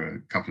a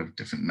couple of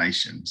different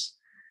nations,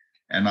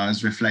 and I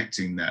was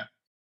reflecting that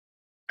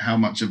how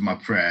much of my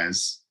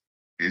prayers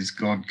is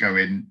God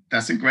going,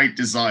 that's a great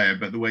desire,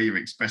 but the way you're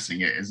expressing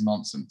it is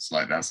nonsense.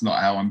 Like, that's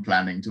not how I'm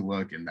planning to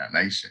work in that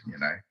nation, you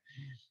know.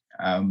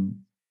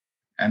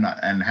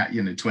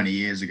 And 20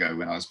 years ago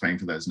when I was praying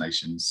for those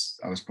nations,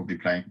 I was probably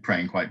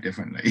praying quite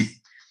differently.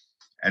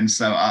 And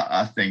so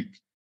I think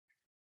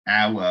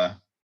our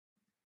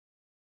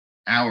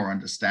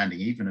understanding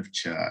even of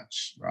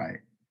church, right,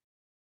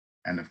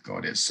 and of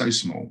God, it's so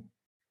small.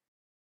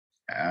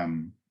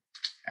 And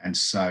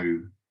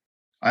so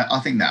I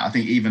think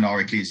even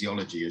our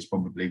ecclesiology is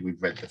probably,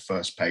 we've read the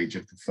first page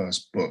of the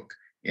first book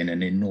in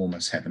an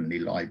enormous heavenly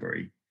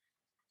library.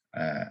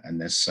 And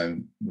we're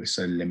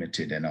so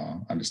limited in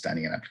our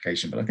understanding and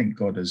application, but I think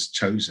God has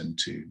chosen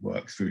to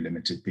work through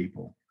limited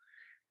people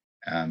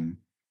and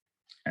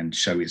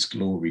show his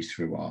glory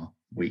through our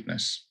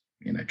weakness,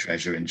 you know,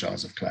 treasure in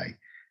jars of clay.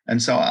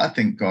 And so I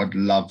think God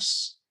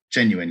loves,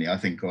 genuinely, I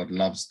think God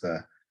loves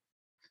the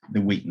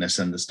weakness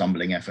and the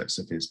stumbling efforts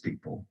of his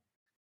people.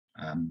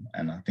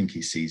 And I think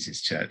he sees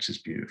his church as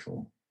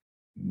beautiful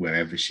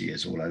wherever she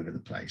is, all over the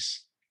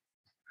place.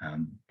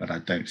 But I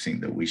don't think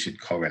that we should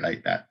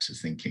correlate that to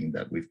thinking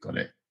that we've got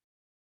it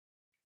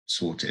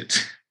sorted,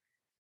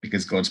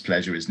 because God's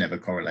pleasure is never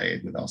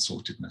correlated with our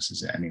sortedness,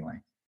 is it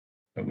anyway?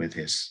 But with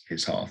his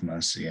heart of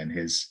mercy and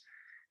his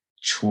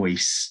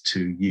choice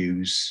to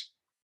use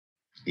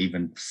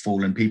even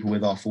fallen people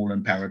with our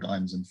fallen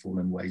paradigms and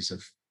fallen ways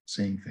of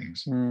seeing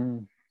things.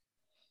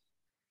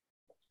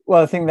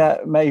 Well, I think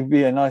that may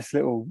be a nice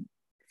little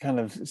kind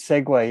of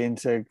segue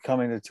into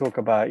coming to talk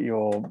about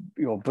your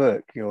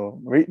book, your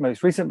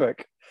most recent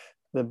book,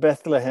 The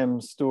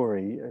Bethlehem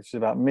Story, which is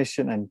about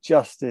mission and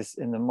justice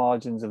in the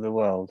margins of the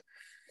world.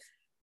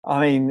 I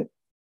mean,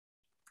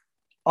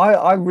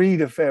 I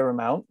read a fair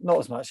amount, not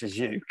as much as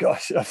you.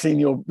 Gosh, I've seen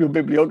your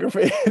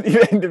bibliography at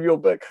the end of your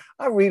book.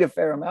 I read a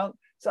fair amount,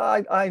 so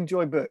I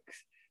enjoy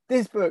books.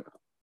 This book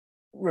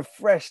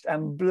refreshed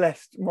and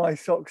blessed my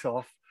socks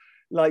off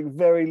like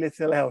very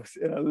little else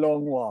in a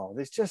long while.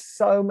 There's just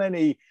so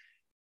many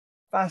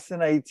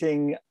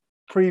fascinating,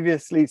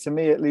 previously to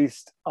me at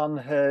least,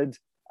 unheard,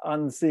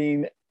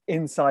 unseen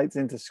insights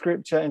into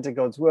scripture, into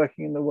God's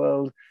working in the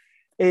world.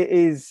 It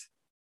is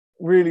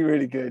really,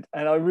 really good,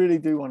 and I really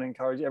do want to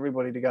encourage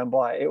everybody to go and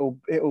buy it.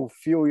 It'll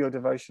fuel your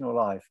devotional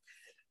life.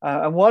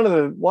 And one of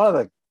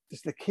the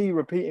just the key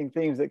repeating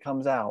themes that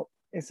comes out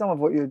is some of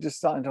what you're just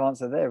starting to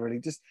answer there, really,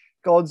 just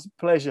God's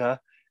pleasure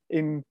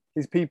in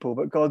his people,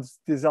 but God's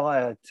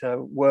desire to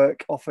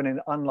work often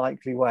in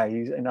unlikely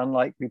ways, in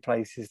unlikely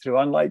places, through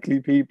unlikely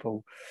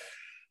people.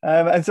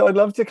 And so I'd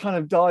love to kind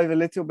of dive a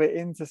little bit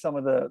into some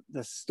of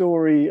the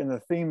story and the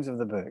themes of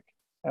the book.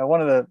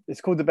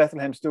 It's called The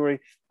Bethlehem Story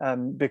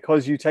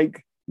because you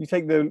take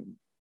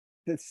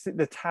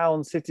the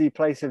town, city,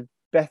 place of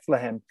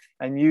Bethlehem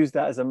and use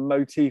that as a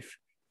motif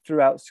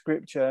throughout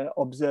scripture,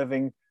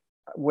 observing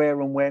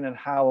where and when and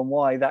how and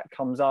why that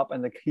comes up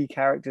and the key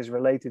characters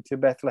related to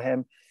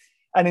Bethlehem.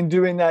 And in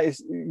doing that,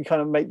 you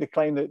kind of make the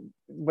claim that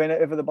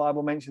whenever the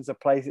Bible mentions a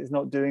place, it's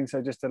not doing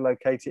so just to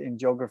locate it in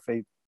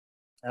geography,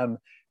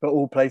 but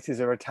all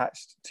places are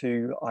attached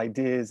to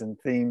ideas and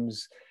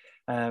themes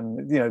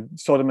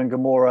Sodom and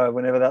Gomorrah,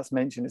 whenever that's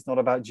mentioned, it's not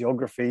about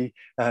geography.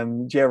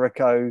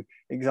 Jericho,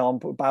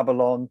 example,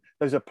 Babylon,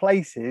 those are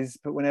places,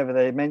 but whenever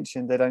they're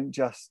mentioned, they're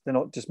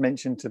not just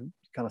mentioned to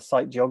kind of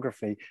cite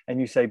geography. And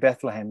you say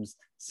Bethlehem's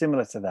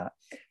similar to that,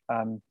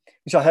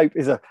 which I hope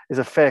is a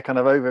fair kind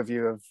of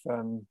overview of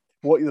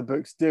what the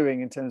book's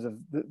doing in terms of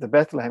the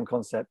Bethlehem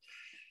concept.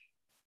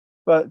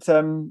 But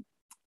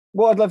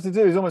what I'd love to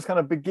do is almost kind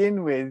of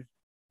begin with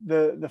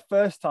the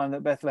first time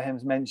that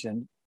Bethlehem's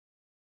mentioned,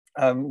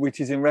 which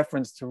is in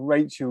reference to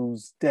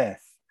Rachel's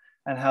death,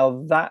 and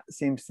how that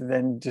seems to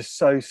then just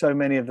sow so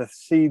many of the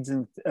seeds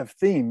of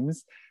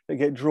themes that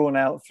get drawn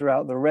out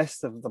throughout the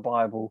rest of the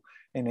Bible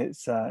in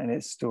its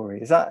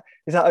story. Is that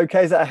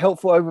okay? Is that a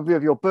helpful overview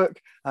of your book?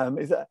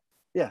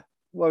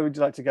 Where would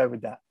you like to go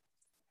with that?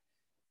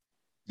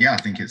 Yeah, I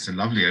think it's a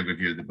lovely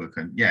overview of the book,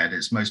 and at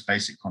its most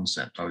basic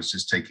concept, I was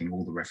just taking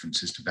all the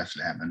references to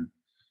Bethlehem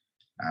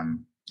and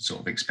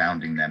sort of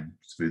expounding them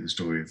through the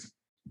story of the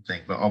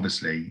thing. But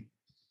obviously,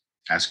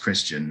 as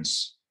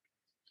Christians,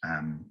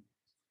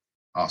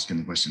 asking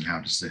the question,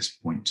 how does this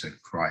point to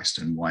Christ,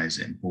 and why is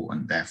it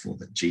important, therefore,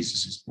 that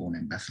Jesus is born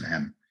in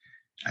Bethlehem,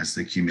 as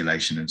the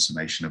accumulation and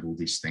summation of all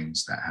these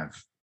things that have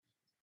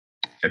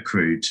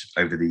accrued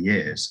over the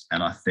years?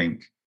 And I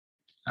think,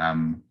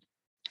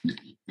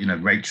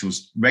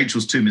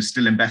 Rachel's tomb is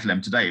still in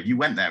Bethlehem today. If you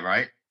went there,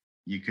 right,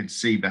 you could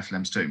see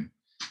Bethlehem's tomb,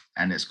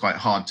 and it's quite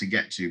hard to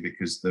get to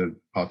because the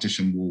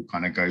partition wall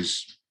kind of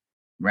goes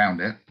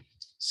round it,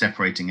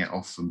 separating it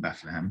off from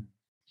Bethlehem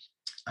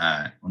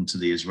onto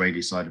the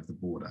Israeli side of the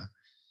border.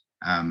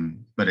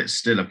 But it's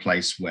still a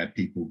place where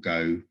people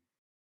go,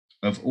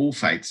 of all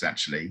faiths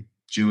actually,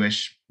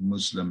 Jewish,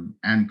 Muslim,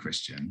 and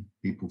Christian.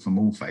 People from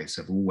all faiths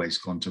have always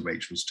gone to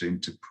Rachel's tomb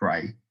to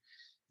pray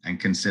and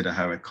consider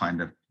her a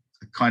kind of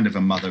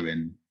a mother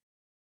in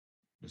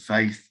the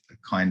faith, a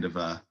kind of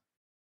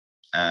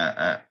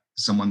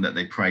someone that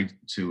they pray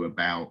to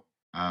about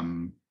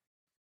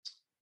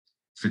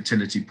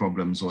fertility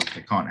problems, or if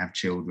they can't have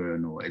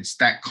children, or it's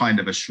that kind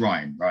of a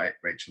shrine, right?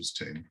 Rachel's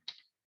tomb.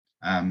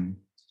 And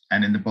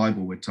in the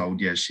Bible, we're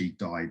told, she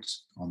died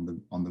on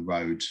the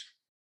road,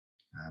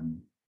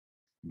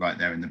 right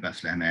there in the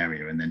Bethlehem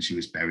area, and then she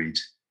was buried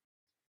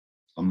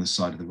on the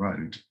side of the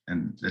road.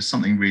 And there's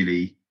something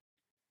really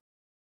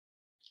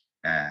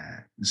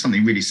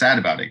sad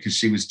about it, because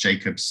she was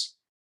Jacob's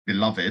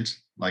beloved,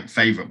 like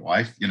favorite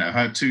wife.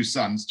 Her two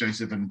sons,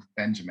 Joseph and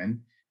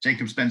Benjamin.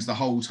 Jacob spends the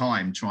whole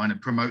time trying to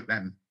promote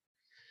them.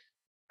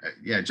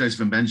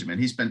 Joseph and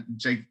Benjamin.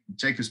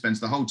 Jacob spends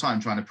the whole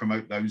time trying to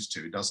promote those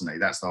two, doesn't he?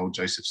 That's the whole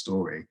Joseph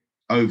story,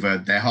 over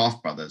their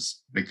half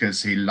brothers,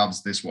 because he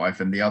loves this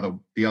wife, and the other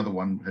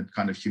one had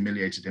kind of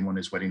humiliated him on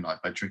his wedding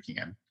night by tricking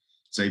him.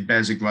 So he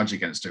bears a grudge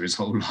against her his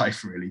whole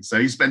life, really. So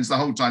he spends the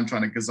whole time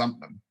trying to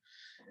gazump them.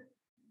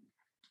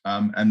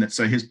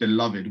 So his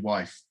beloved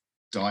wife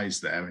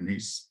dies there, and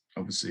he's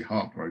obviously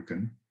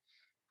heartbroken.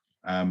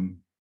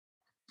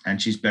 And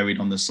she's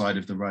buried on the side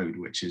of the road,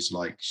 which is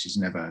like she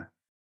never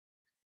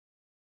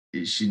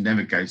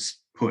gets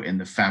put in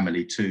the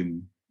family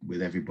tomb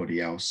with everybody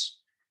else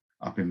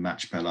up in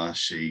Machpelah.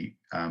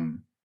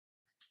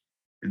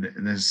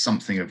 There's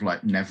something of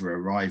like never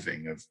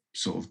arriving, of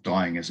sort of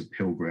dying as a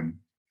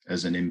pilgrim,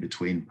 as an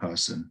in-between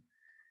person,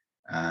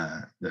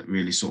 that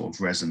really sort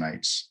of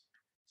resonates.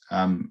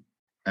 And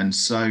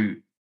so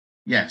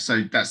that's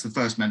the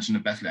first mention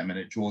of Bethlehem, and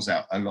it draws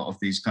out a lot of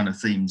these kind of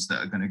themes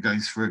that are going to go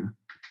through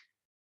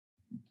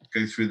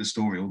the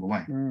story all the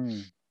way.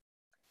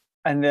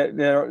 And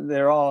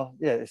there are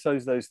it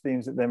shows those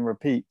themes that then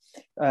repeat,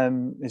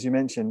 as you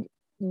mentioned.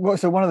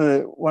 So one of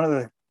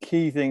the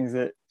key things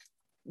that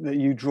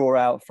you draw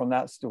out from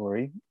that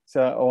story,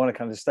 so I want to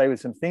kind of stay with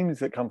some themes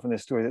that come from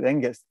this story that then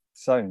gets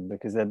sown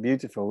because they're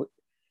beautiful.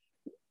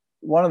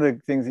 One of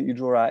the things that you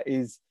draw out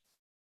is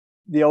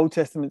the Old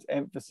Testament's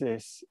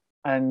emphasis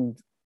and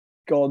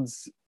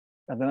God's,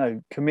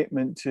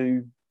 commitment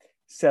to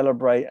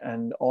celebrate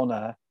and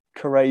honor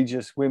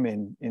courageous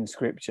women in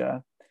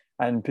Scripture,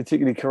 and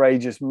particularly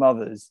courageous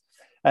mothers.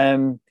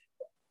 And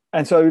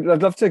so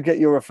I'd love to get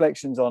your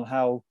reflections on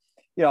how,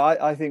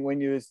 I think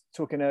when you were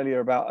talking earlier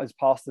about, as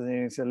pastors,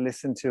 needing to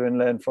listen to and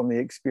learn from the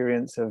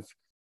experience of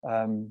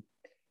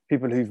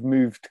people who've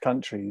moved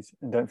countries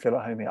and don't feel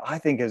at home here. I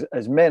think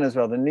as men as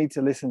well, they need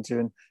to listen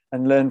to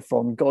and learn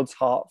from God's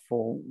heart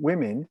for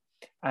women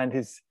and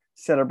his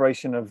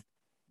celebration of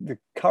the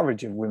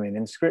courage of women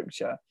in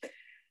Scripture.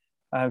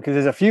 Because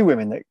there's a few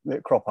women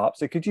that crop up.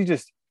 So could you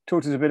just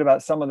talk to us a bit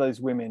about some of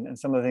those women and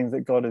some of the things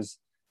that God has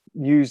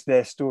used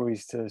their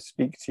stories to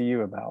speak to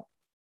you about?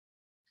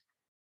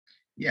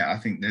 Yeah, I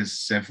think there's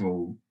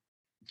several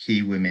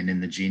key women in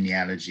the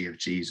genealogy of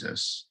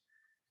Jesus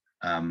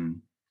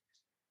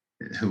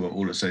who are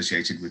all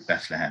associated with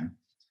Bethlehem.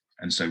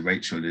 And so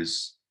Rachel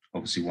is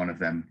obviously one of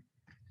them.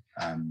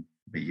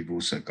 But you've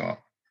also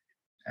got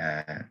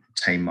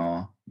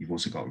Tamar, you've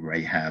also got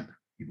Rahab,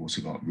 you've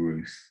also got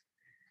Ruth.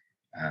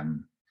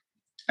 And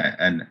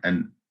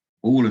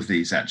all of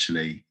these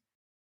actually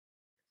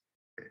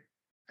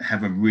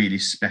have a really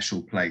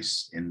special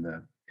place in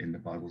in the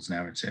Bible's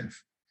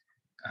narrative.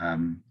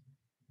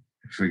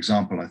 For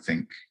example, I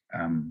think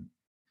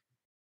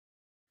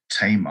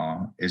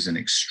Tamar is an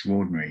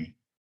extraordinary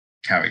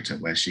character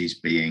where she's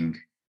being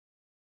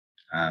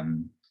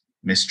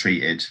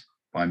mistreated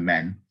by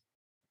men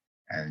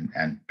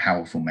and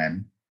powerful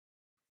men,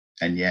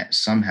 and yet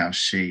somehow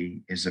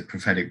she is a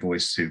prophetic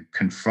voice who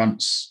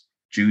confronts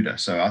Judah.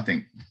 So I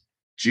think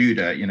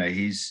Judah,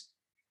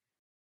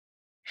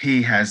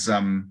 he has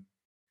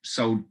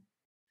sold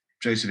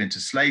Joseph into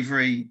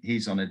slavery.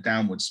 He's on a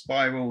downward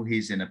spiral.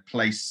 He's in a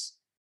place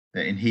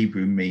that in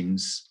Hebrew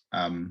means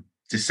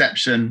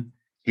deception.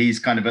 He's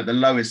kind of at the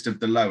lowest of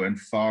the low and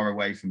far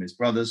away from his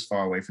brothers,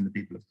 far away from the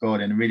people of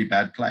God, in a really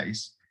bad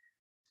place.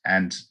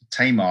 And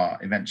Tamar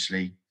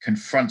eventually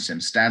confronts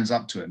him, stands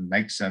up to him,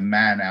 makes a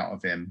man out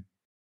of him,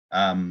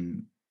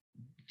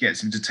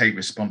 gets him to take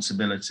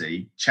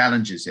responsibility,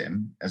 challenges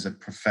him as a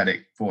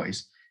prophetic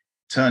voice,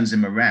 turns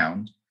him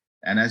around.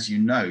 And as you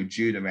know,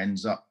 Judah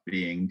ends up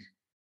being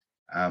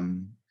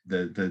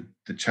the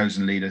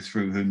chosen leader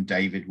through whom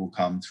David will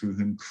come, through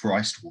whom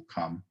Christ will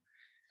come.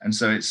 And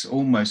so it's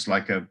almost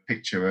like a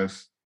picture of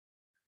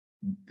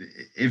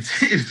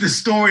if the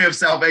story of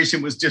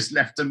salvation was just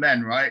left to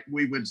men, right?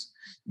 We would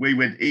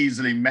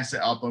easily mess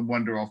it up and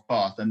wander off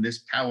path. And this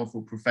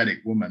powerful prophetic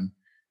woman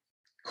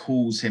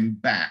calls him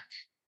back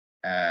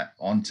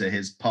onto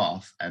his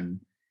path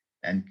and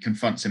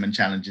confronts him and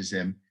challenges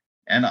him.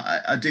 And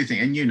I do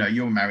think, and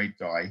you're a married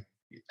guy,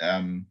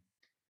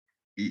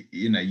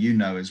 you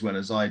know as well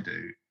as I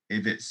do,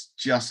 if it's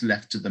just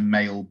left to the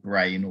male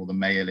brain or the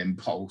male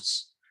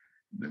impulse,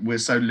 we're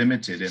so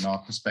limited in our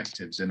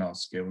perspectives, in our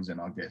skills, in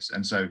our gifts.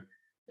 And so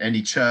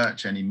any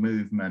church, any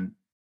movement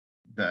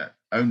that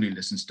only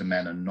listens to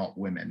men and not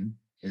women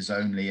is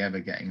only ever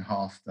getting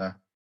half the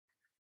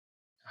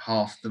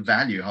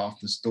value, half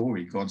the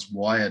story. God's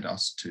wired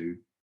us to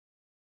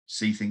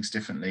see things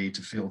differently,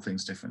 to feel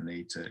things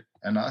differently,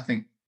 and I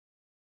think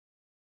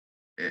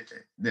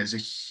there's a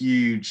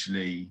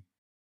hugely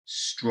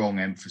strong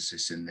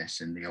emphasis in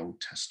this in the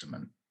Old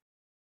Testament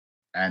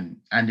and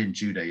in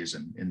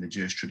Judaism, in the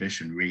Jewish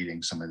tradition.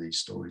 Reading some of these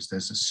stories,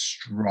 there's a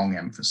strong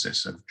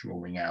emphasis of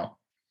drawing out,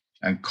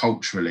 and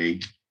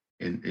culturally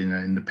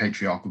in the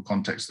patriarchal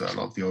context that a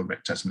lot of the Old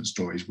Testament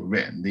stories were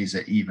written, these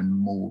are even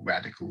more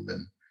radical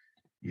than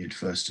you'd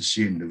first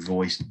assume.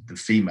 The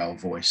female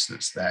voice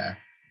that's there.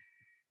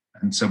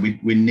 And so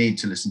we need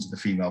to listen to the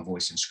female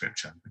voice in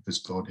Scripture because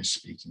God is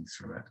speaking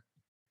through it,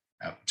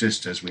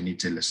 just as we need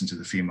to listen to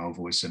the female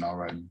voice in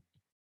our own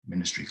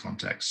ministry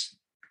context.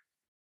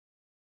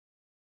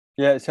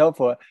 Yeah, it's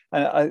helpful.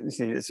 And I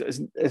see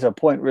it's a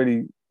point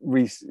really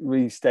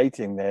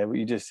restating there what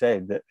you just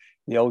said, that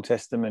the Old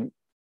Testament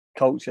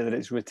culture that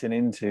it's written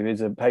into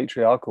is a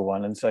patriarchal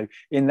one. And so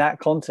in that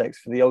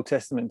context, for the Old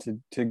Testament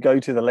to go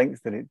to the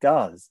length that it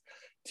does,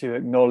 to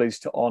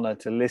acknowledge, to honor,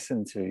 to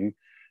listen to,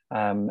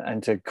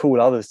 and to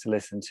call others to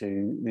listen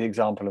to the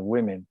example of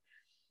women,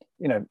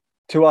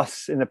 to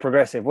us in the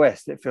progressive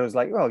West, it feels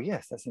like, oh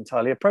yes, that's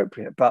entirely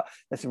appropriate, but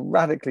that's a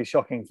radically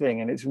shocking thing.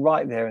 And it's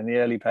right there in the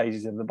early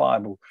pages of the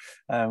Bible,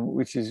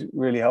 which is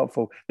really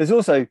helpful. There's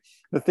also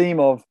the theme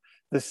of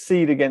the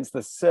seed against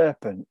the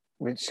serpent,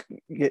 which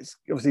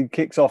obviously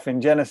kicks off in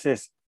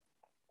Genesis.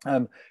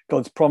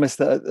 God's promise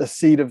that a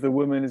seed of the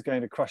woman is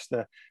going to crush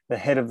the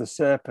head of the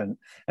serpent.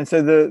 And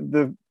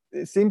so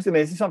it seems to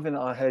me, this is something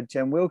that I heard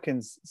Jen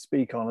Wilkins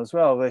speak on as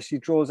well, where she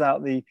draws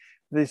out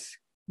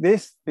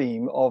this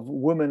theme of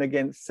woman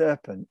against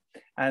serpent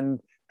and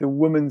the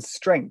woman's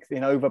strength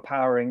in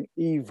overpowering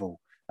evil,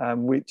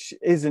 which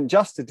isn't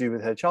just to do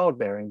with her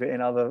childbearing, but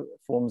in other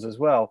forms as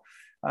well.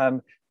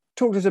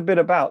 Talk to us a bit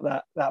about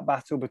that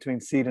battle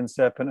between seed and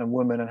serpent and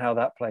woman and how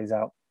that plays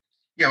out.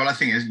 Yeah, well, I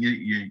think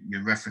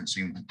you're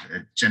referencing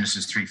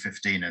Genesis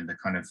 3:15 and the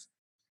kind of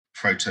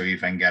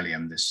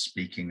proto-evangelium, this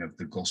speaking of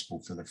the gospel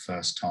for the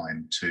first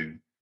time to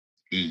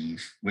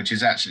Eve, which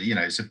is actually,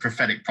 it's a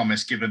prophetic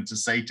promise given to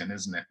Satan,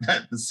 isn't it?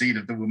 That the seed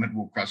of the woman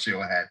will crush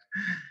your head,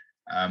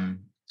 and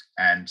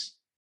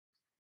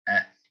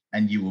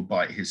you will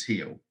bite his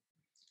heel.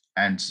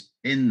 And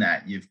in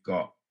that, you've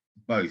got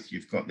both.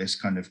 You've got this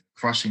kind of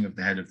crushing of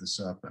the head of the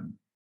serpent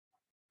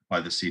by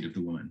the seed of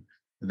the woman,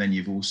 but then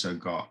you've also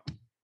got,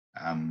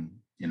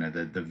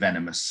 the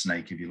venomous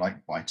snake, if you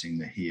like, biting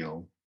the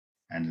heel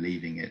and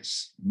leaving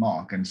its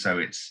mark. And so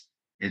it's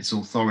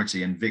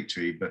authority and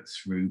victory, but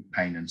through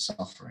pain and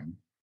suffering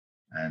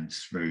and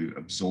through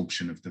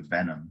absorption of the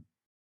venom,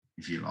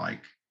 if you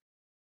like.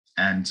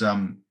 And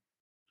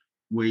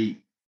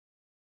we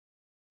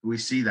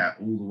see that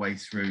all the way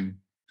through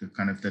the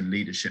kind of the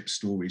leadership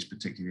stories,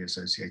 particularly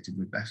associated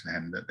with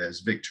Bethlehem, that there's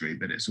victory,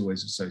 but it's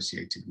always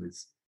associated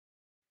with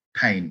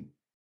pain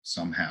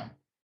somehow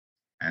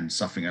and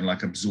suffering and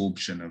like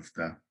absorption of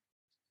the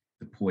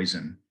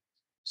poison.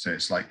 So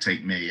it's like,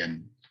 take me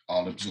and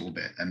I'll absorb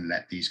it and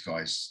let these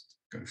guys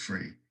go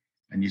free.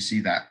 And you see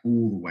that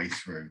all the way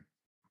through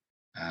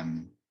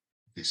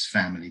this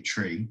family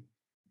tree,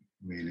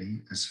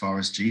 really, as far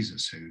as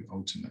Jesus, who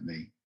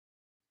ultimately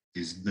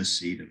is the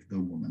seed of the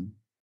woman.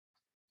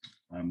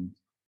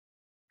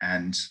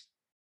 and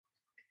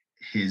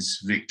his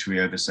victory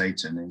over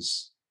Satan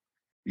is,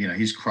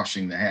 he's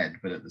crushing the head,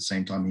 but at the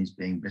same time he's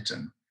being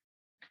bitten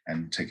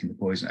and taking the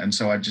poison. And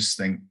so I just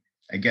think,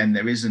 again,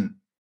 there isn't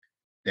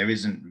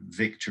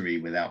victory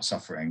without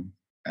suffering,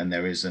 and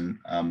there isn't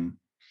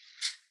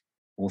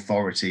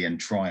authority and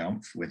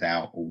triumph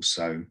without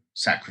also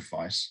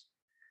sacrifice.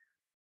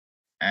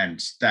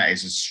 And that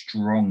is a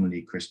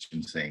strongly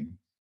Christian thing.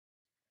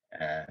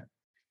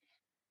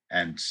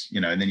 And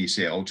then you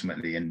see it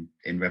ultimately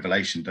in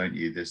Revelation, don't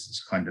you? There's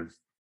this kind of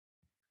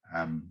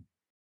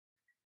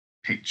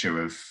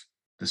picture of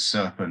the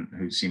serpent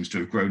who seems to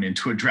have grown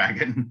into a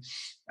dragon,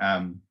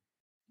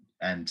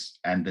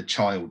 and the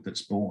child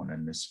that's born,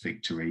 and this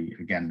victory.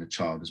 Again, the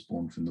child is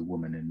born from the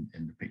woman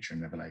in the picture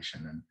in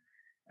Revelation,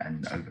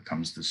 and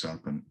overcomes the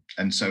serpent.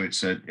 And so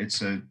it's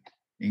a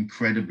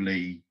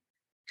incredibly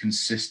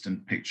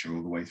consistent picture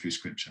all the way through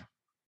Scripture.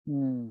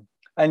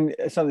 And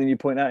something you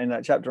point out in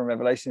that chapter on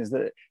Revelation is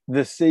that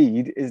the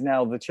seed is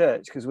now the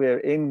church, because we're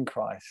in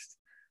Christ.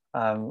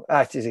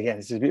 Actually, again,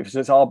 it's beautiful. So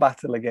it's our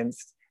battle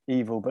against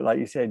evil, but like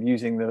you said,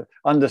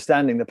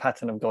 understanding the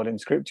pattern of God in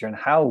Scripture and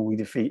how we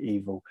defeat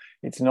evil.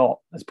 It's not,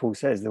 as Paul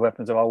says, the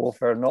weapons of our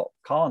warfare are not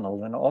carnal,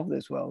 they're not of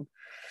this world.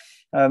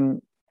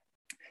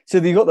 So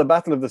you've got the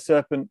battle of the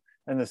serpent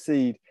and the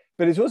seed,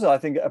 but it's also, I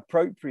think,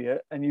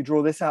 appropriate, and you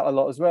draw this out a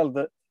lot as well,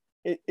 that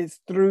it's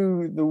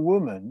through the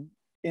woman,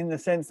 in the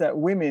sense that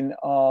women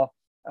are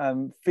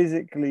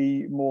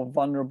physically more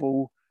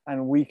vulnerable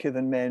and weaker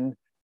than men,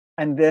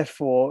 and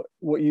therefore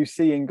what you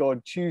see in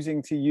God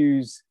choosing to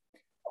use,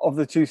 of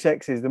the two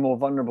sexes, the more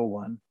vulnerable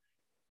one,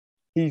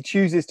 he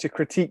chooses to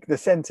critique the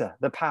center,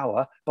 the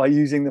power, by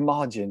using the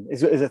margin,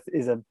 is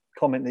a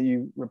comment that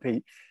you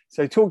repeat.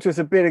 So talk to us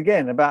a bit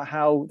again about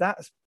how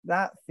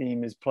that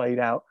theme is played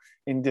out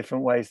in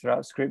different ways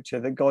throughout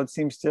Scripture, that God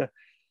seems to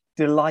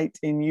delight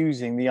in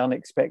using the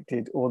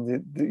unexpected, or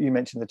you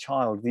mentioned the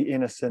child, the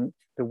innocent,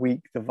 the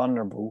weak, the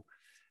vulnerable,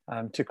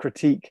 to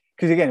critique.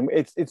 Because again,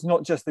 it's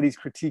not just that he's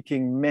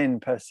critiquing men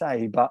per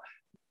se, but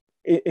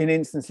in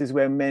instances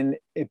where men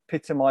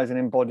epitomize and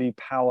embody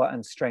power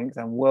and strength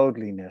and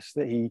worldliness,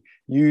 that he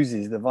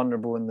uses the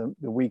vulnerable and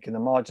the weak and the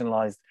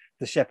marginalized,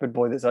 the shepherd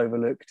boy that's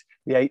overlooked,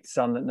 the eighth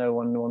son that no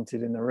one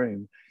wanted in the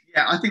room.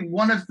 Yeah, I think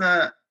one of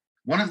the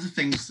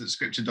things that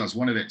Scripture does,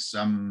 one of its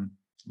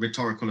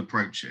rhetorical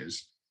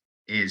approaches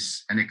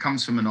is, and it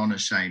comes from an honor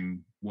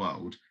shame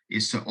world,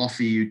 is to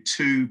offer you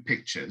two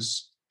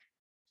pictures,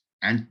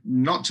 and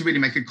not to really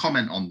make a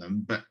comment on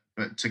them, but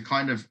to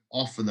kind of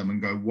offer them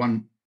and go,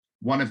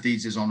 one of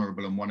these is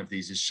honorable and one of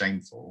these is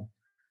shameful.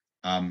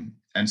 And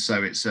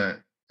so it's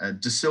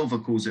De Silva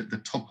calls it the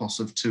topos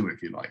of two,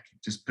 if you like.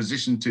 Just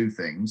position two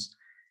things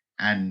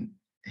and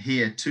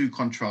hear two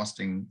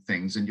contrasting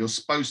things, and you're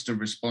supposed to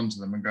respond to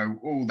them and go,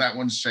 oh, that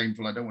one's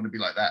shameful, I don't want to be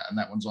like that, and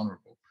that one's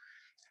honorable.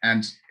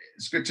 And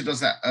Scripture does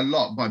that a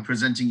lot by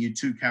presenting you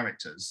two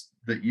characters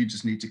that you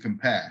just need to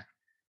compare.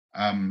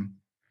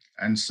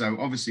 And so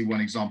obviously one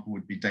example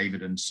would be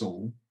David and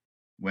Saul,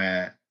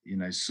 where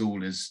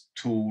Saul is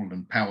tall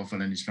and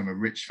powerful and he's from a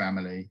rich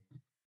family,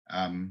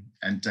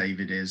 and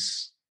David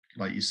is,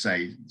 like you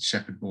say,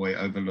 shepherd boy,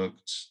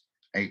 overlooked,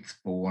 eighth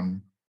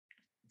born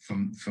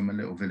from a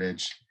little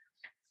village.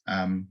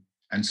 And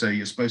so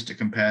you're supposed to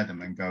compare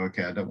them and go,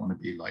 okay, I don't want to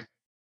be like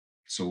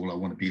Saul, I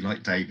want to be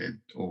like David.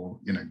 Or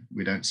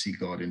we don't see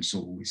God in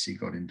Saul, we see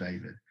God in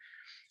David.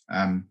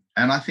 And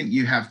I think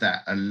you have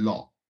that a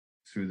lot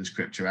through the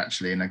Scripture,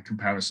 actually, in a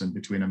comparison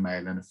between a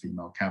male and a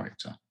female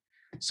character.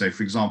 So,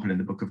 for example, in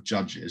the book of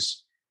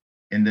Judges,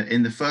 in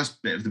the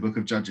first bit of the book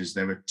of Judges,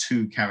 there are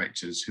two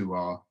characters who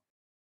are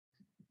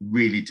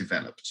really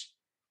developed,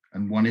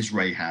 and one is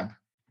Rahab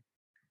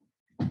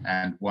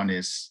and one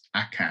is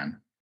Achan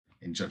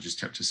in Judges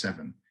chapter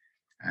 7.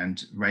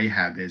 And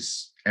Rahab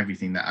is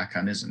everything that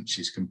Achan isn't.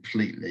 She's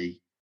completely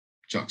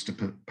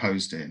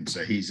juxtaposed to him.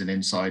 So he's an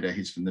insider,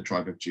 he's from the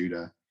tribe of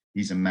Judah,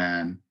 he's a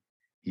man,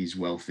 he's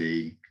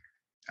wealthy,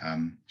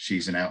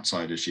 she's an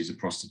outsider, she's a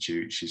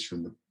prostitute, she's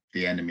from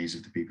the enemies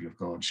of the people of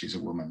God, she's a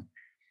woman.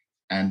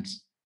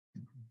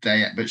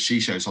 But she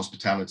shows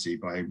hospitality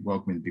by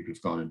welcoming the people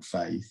of God in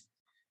faith,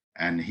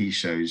 and he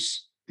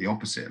shows the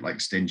opposite,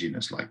 like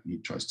stinginess, like he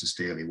tries to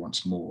steal, he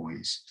wants more.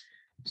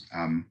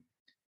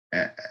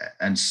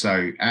 And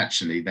so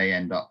actually they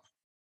end up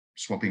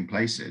swapping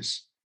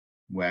places,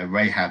 where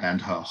Rahab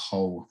and her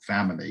whole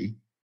family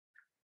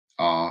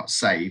are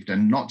saved,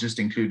 and not just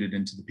included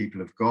into the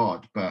people of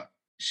God, but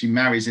she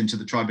marries into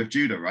the tribe of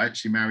Judah, right?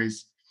 She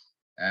marries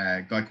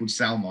a guy called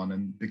Salmon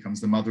and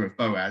becomes the mother of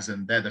Boaz,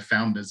 and they're the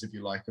founders, if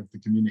you like, of the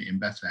community in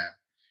Bethlehem.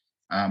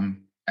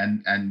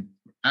 And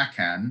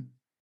Achan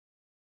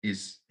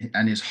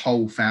and his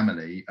whole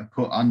family are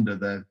put under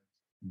the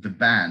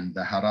ban,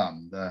 the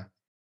haram, the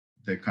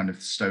kind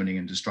of stoning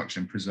and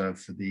destruction preserved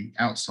for the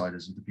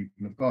outsiders of the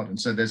people of God. And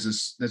so there's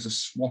a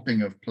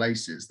swapping of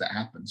places that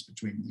happens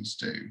between these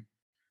two,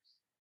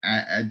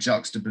 a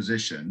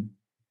juxtaposition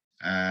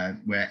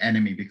where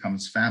enemy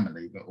becomes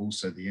family, but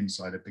also the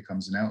insider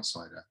becomes an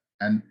outsider.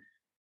 And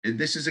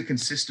this is a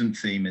consistent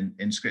theme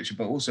in scripture,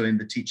 but also in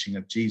the teaching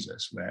of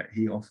Jesus, where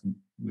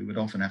we would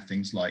often have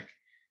things like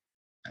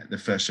the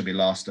first shall be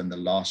last and the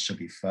last shall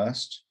be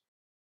first,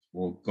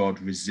 or God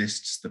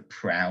resists the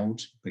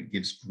proud but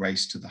gives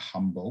grace to the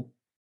humble.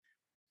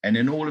 And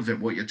in all of it,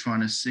 what you're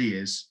trying to see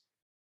is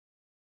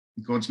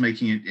God's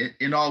making it.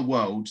 In our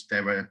world,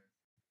 there are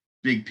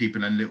big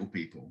people and little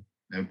people.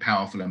 They're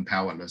powerful and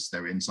powerless.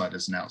 They're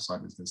insiders and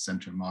outsiders. There's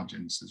center and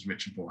margins. There's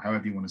rich and poor,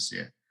 however you want to see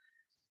it.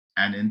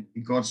 And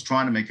God's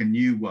trying to make a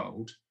new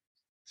world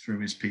through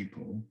his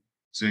people.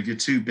 So if you're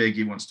too big,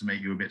 he wants to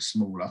make you a bit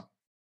smaller.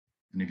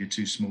 And if you're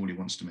too small, he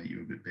wants to make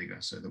you a bit bigger,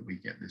 so that we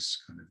get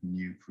this kind of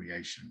new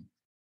creation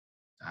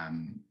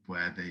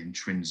where the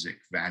intrinsic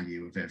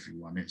value of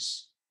everyone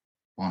is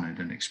honored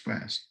and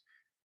expressed.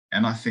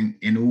 And I think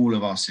in all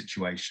of our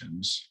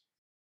situations,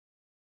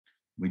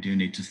 we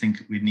need to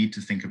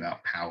think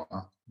about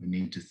power. We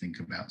need to think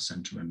about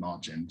center and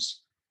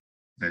margins,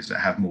 those that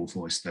have more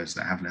voice, those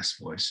that have less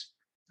voice.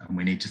 And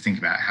we need to think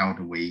about how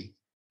do we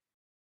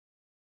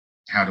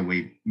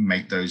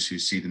make those who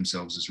see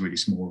themselves as really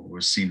small or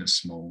as seen as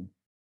small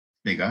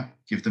bigger,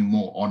 give them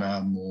more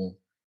honor, more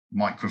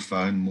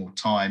microphone, more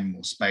time,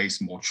 more space,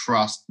 more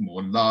trust,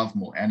 more love,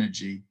 more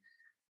energy.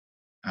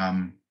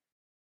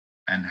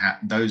 And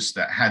those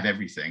that have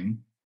everything,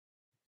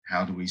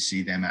 how do we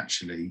see them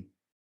actually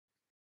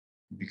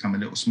become a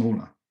little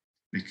smaller?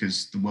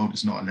 Because the world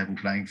is not a level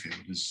playing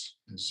field, as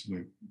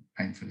we're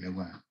painfully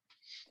aware.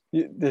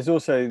 There's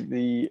also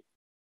the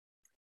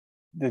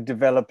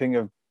developing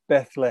of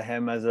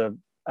Bethlehem as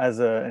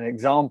an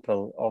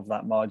example of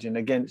that margin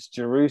against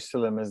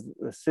Jerusalem as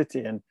the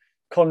city. And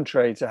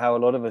contrary to how a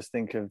lot of us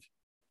think of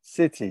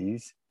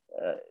cities,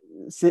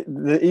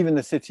 even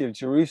the city of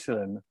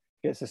Jerusalem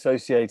gets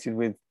associated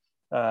with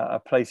a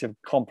place of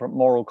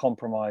moral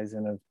compromise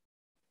and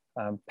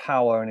of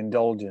power and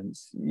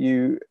indulgence.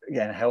 You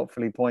again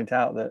helpfully point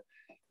out that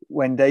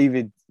when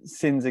David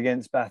sins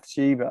against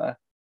Bathsheba,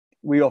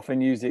 we often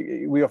use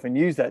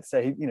that to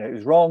say, it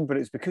was wrong, but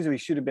it's because he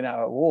should have been out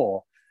at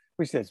war.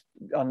 Which says,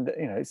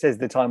 it says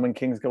the time when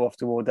kings go off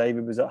to war,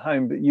 David was at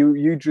home. But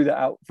you drew that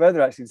out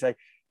further, actually, to say,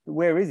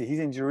 where is he? He's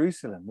in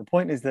Jerusalem. The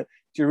point is that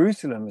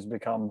Jerusalem has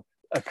become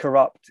a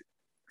corrupt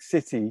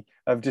city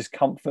of just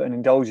comfort and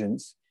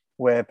indulgence,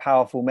 where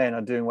powerful men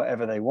are doing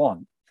whatever they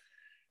want.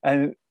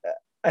 And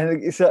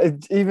so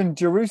even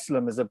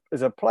Jerusalem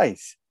as a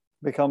place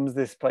becomes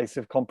this place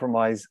of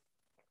compromise.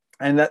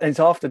 And it's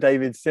after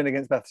David's sin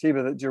against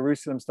Bathsheba that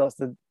Jerusalem starts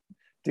to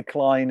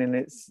decline,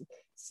 and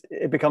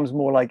it becomes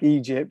more like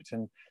Egypt,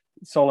 and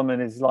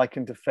Solomon is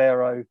likened to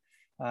Pharaoh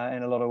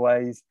in a lot of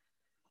ways.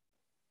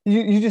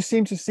 You just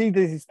seem to see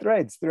these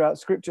threads throughout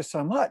scripture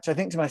so much. I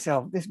think to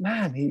myself, this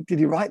man, did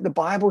he write the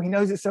Bible? He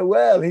knows it so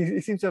well. He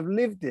seems to have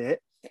lived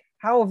it.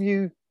 How have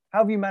you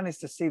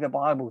managed to see the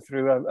Bible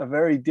through a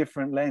very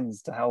different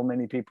lens to how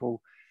many people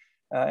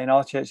in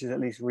our churches at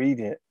least read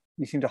it?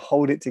 You seem to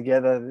hold it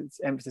together. It's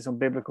emphasis on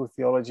biblical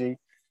theology.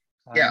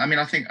 Yeah, I mean,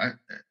 I think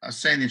I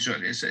say in the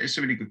introduction, it's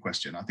a really good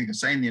question. I think I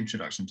say in the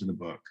introduction to the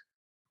book,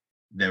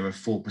 there are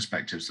 4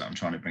 perspectives that I'm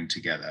trying to bring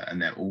together,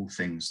 and they're all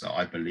things that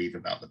I believe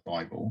about the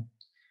Bible.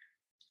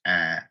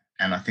 And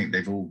I think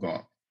they've all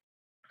got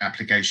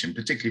application,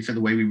 particularly for the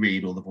way we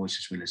read or the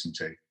voices we listen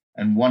to.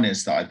 And one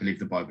is that I believe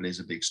the Bible is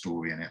a big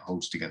story and it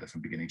holds together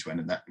from beginning to end.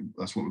 And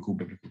that's what we call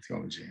biblical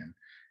theology.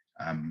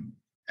 And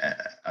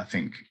I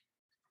think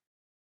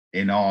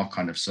in our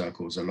kind of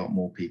circles, a lot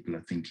more people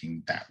are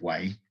thinking that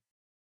way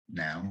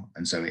now.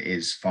 And so it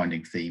is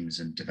finding themes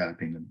and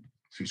developing them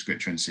through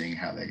scripture and seeing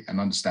and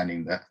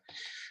understanding that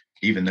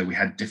even though we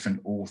had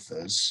different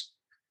authors,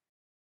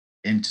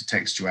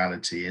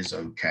 intertextuality is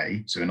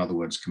okay. So in other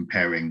words,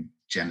 comparing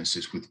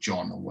Genesis with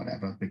John or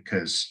whatever,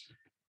 because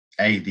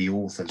A, the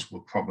authors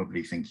were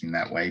probably thinking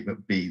that way,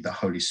 but B, the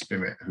Holy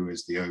Spirit, who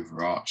is the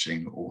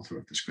overarching author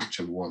of the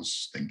scripture,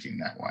 was thinking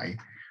that way.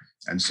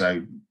 And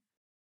so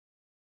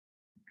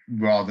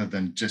rather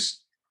than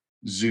just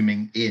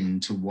zooming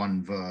into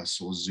one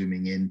verse or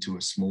zooming into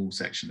a small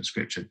section of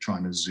scripture,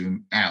 trying to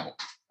zoom out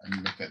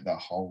and look at the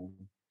whole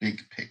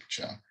big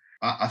picture.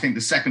 I think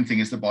the second thing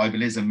is the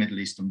Bible is a Middle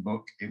Eastern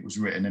book. It was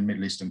written in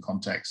Middle Eastern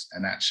context,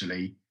 and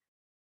actually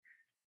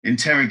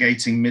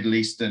interrogating Middle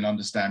Eastern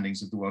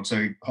understandings of the world.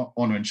 So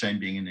honor and shame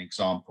being an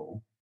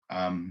example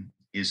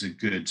is a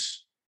good,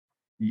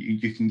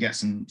 you can get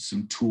some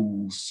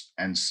tools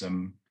and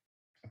some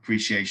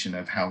appreciation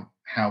of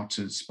how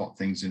to spot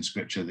things in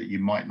scripture that you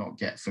might not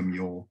get from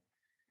your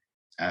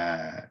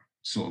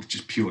sort of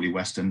just purely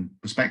Western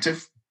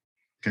perspective,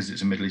 because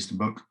it's a Middle Eastern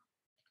book.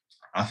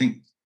 I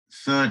think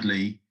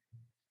thirdly,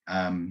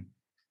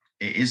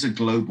 it is a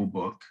global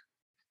book.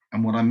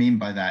 And what I mean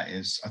by that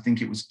is I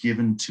think it was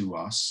given to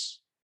us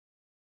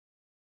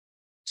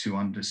to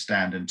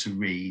understand and to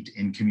read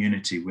in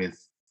community with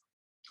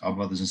our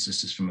brothers and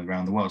sisters from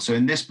around the world. So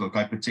in this book,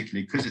 I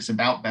particularly, because it's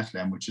about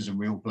Bethlehem, which is a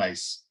real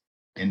place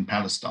in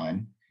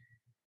Palestine,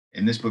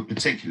 in this book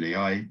particularly,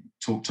 I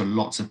talk to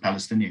lots of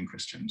Palestinian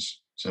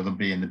Christians. So there'll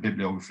be in the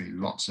bibliography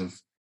lots of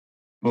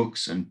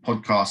books and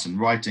podcasts and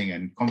writing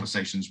and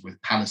conversations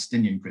with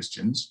Palestinian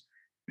Christians,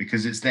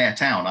 because it's their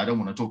town. I don't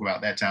want to talk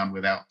about their town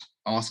without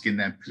asking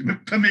their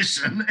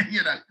permission,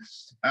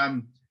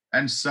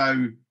 and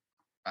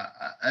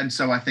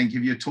so I think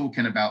if you're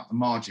talking about the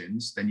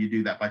margins, then you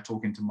do that by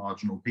talking to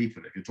marginal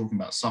people. If you're talking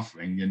about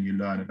suffering, then you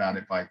learn about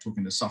it by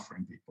talking to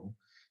suffering people,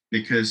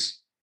 because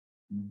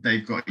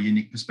they've got a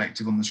unique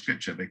perspective on the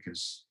scripture,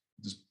 because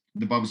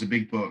the Bible's a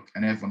big book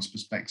and everyone's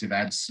perspective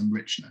adds some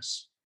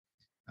richness.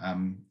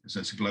 So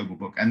it's a global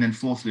book. And then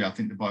fourthly, I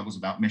think the Bible's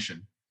about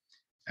mission.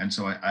 And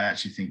so I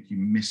actually think you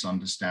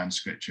misunderstand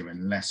scripture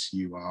unless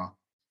you are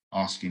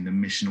asking the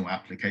missional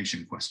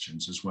application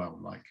questions as well,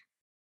 like,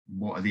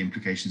 what are the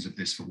implications of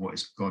this for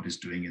what God is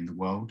doing in the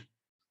world?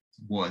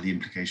 What are the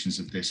implications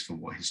of this for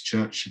what his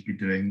church should be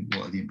doing?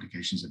 What are the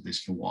implications of this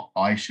for what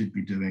I should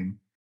be doing?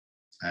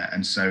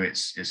 And so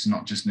it's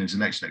not just an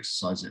intellectual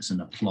exercise, it's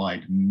an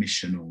applied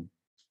missional.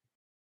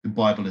 The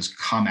Bible has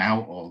come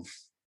out of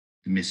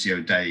the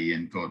Missio Dei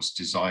and God's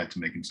desire to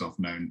make himself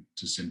known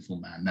to sinful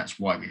man. That's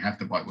why we have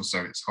the Bible.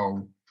 So its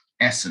whole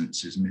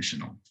essence is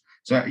missional.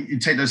 So you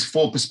take those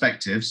four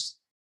perspectives.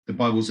 The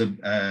Bible's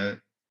a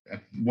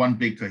one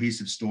big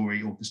cohesive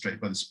story orchestrated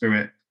by the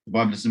Spirit. The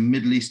Bible is a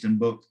Middle Eastern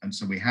book, and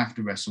so we have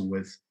to wrestle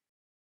with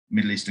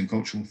Middle Eastern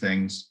cultural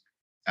things.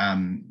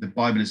 The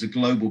Bible is a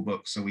global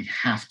book, so we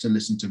have to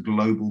listen to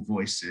global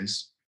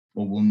voices,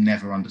 or we'll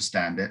never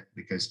understand it,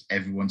 because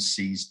everyone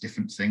sees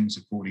different things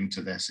according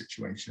to their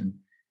situation.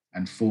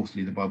 And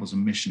fourthly, the Bible's a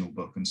missional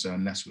book, and so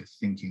unless we're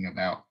thinking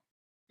about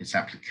its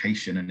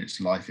application and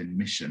its life in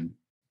mission,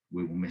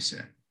 we will miss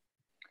it.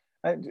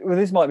 Well,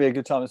 this might be a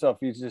good time as well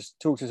for you to just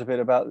talk to us a bit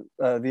about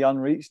the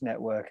Unreached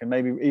Network, and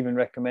maybe even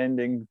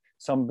recommending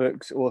some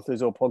books,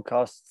 authors, or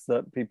podcasts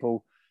that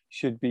people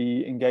should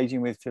be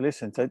engaging with to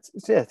listen. So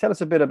yeah, tell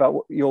us a bit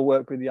about your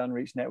work with the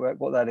Unreached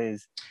Network, what that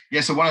is.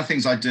 Yeah, so one of the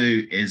things I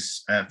do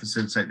is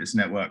facilitate this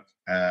network,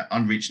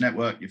 Unreached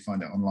Network. You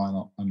find it online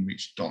at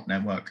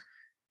unreached.network.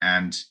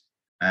 And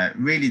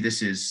really,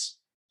 this is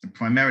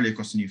primarily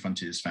across the New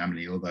Frontiers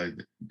family, although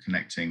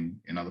connecting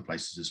in other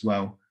places as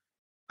well.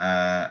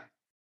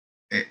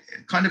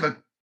 Kind of a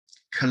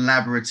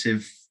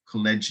collaborative,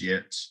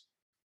 collegiate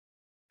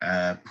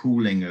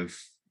pooling of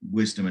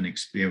wisdom and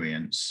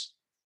experience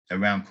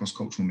around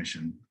cross-cultural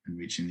mission and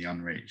reaching the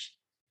unreached.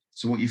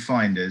 So what you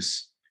find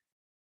is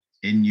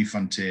in New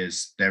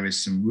Frontiers, there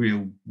is some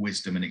real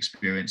wisdom and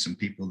experience, and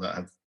people that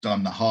have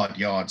done the hard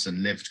yards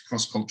and lived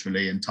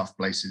cross-culturally in tough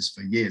places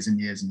for years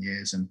and years and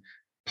years, and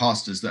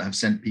pastors that have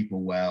sent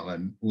people well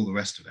and all the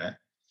rest of it.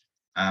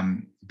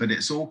 But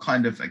it's all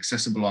kind of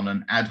accessible on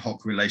an ad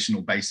hoc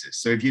relational basis.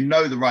 So if you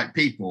know the right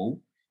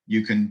people,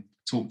 you can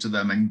talk to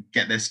them and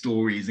get their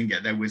stories and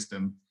get their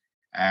wisdom.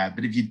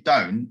 But if you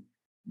don't,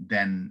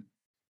 then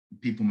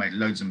people make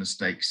loads of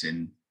mistakes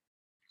in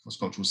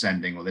cross-cultural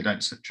sending, or they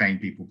don't train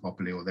people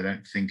properly, or they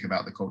don't think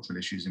about the cultural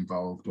issues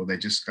involved, or they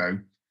just go,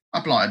 I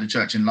planted a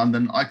church in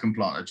London, I can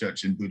plant a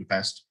church in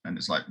Budapest. And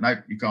it's like, nope,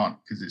 you can't,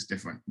 because it's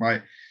different,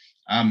 right?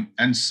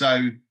 And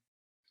so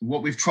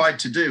what we've tried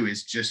to do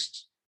is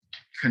just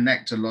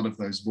connect a lot of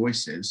those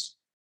voices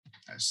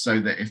so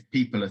that if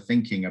people are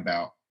thinking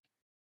about,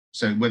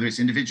 so whether it's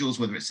individuals,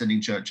 whether it's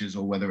sending churches,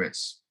 or whether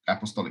it's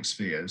apostolic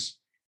spheres,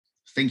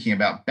 thinking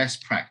about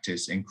best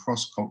practice in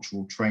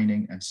cross-cultural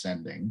training and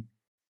sending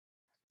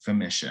for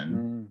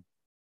mission.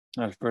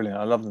 That's brilliant.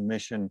 I love the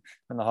mission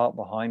and the heart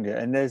behind it.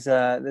 And there's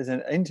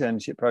an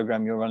internship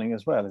program you're running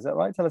as well. Is that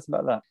right? Tell us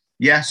about that.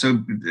 Yeah,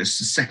 so it's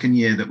the second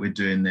year that we're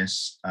doing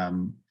this.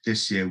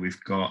 This year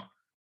we've got,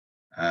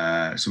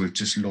 so we've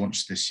just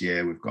launched this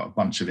year. We've got a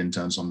bunch of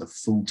interns on the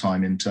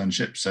full-time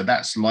internship. So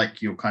that's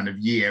like your kind of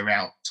year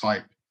out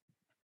type,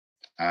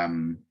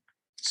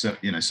 so,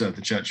 serve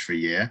the church for a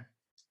year,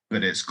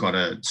 but it's got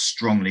a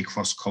strongly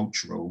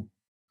cross-cultural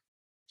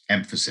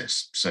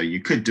emphasis. So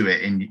you could do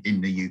it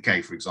in the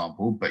UK, for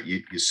example, but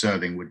your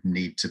serving would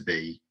need to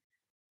be,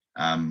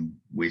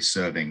 we're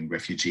serving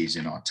refugees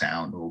in our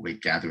town, or we're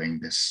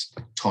gathering this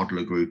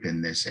toddler group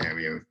in this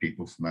area of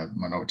people from a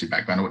minority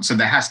background. So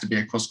there has to be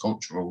a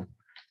cross-cultural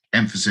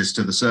emphasis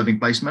to the serving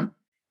placement.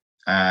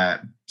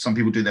 Some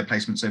people do their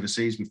placements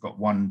overseas. We've got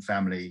one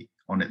family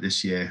on it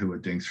this year who are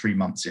doing 3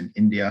 months in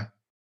India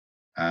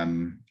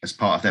as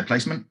part of their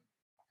placement.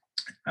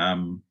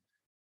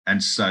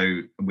 And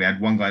so we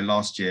had one guy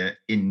last year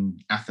in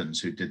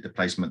Athens who did the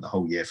placement the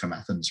whole year from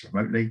Athens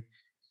remotely.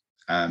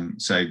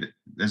 So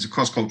there's a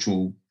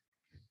cross-cultural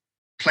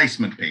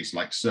placement piece,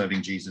 like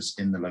serving Jesus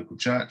in the local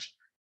church.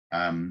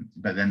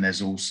 But then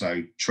there's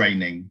also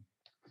training,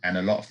 and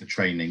a lot of the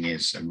training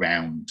is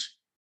around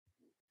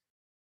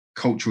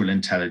cultural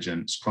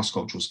intelligence,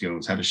 cross-cultural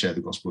skills, how to share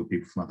the gospel with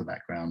people from other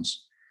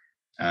backgrounds.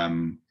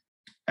 And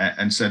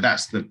so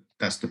that's the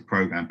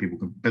program. People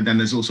can, but then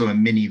there's also a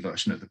mini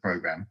version of the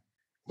program,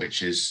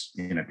 which is,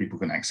 people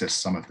can access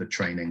some of the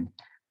training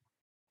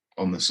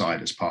on the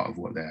side as part of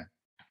what they're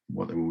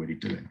already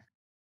doing.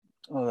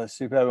 Oh, that's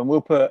superb. And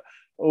we'll put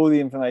all the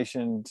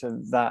information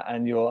to that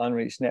and your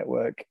Unreached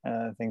Network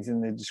things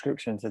in the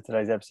description to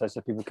today's episode,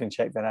 so people can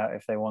check that out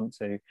if they want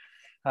to.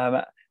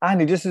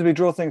 Andy, just as we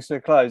draw things to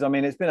a close, I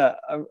mean, it's been a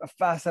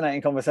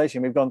fascinating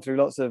conversation. We've gone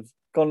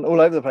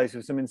all over the place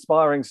with some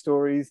inspiring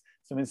stories,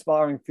 some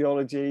inspiring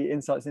theology,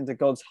 insights into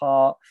God's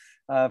heart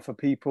for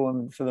people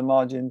and for the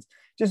margins.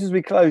 Just as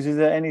we close, is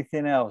there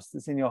anything else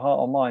that's in your heart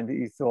or mind that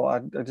you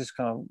thought, I just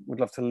kind of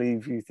would love to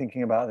leave you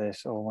thinking about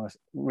this, or want to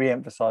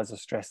re-emphasize or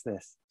stress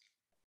this?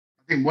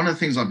 I think one of the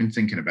things I've been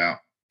thinking about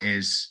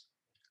is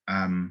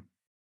one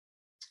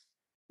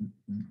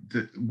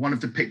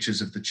of the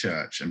pictures of the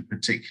church, and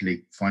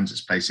particularly finds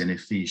its place in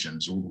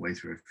Ephesians, all the way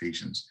through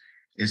Ephesians,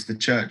 is the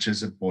church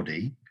as a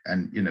body.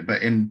 And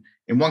but in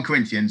 1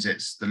 Corinthians,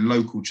 it's the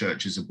local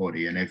church as a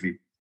body, and every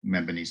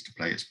member needs to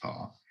play its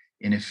part.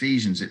 In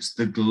Ephesians, it's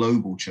the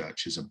global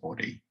church as a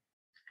body,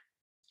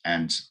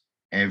 and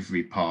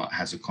every part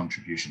has a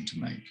contribution to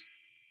make.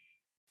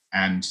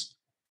 And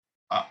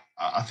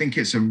I think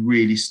it's a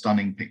really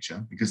stunning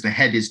picture, because the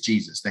head is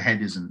Jesus. The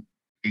head isn't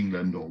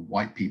England or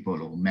white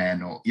people or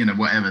men or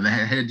whatever. The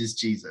head is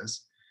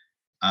Jesus,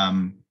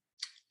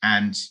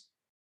 and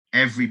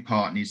every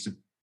part needs to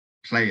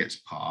play its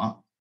part.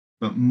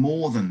 But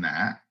more than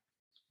that,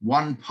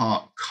 one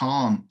part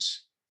can't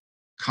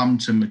come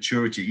to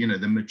maturity.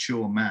 The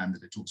mature man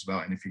that it talks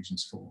about in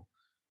Ephesians 4.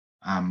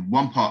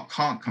 One part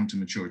can't come to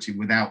maturity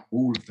without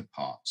all of the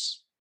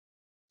parts,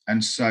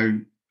 and so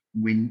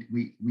we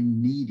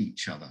need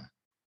each other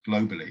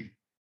globally.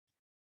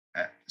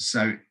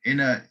 So in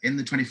the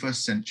 21st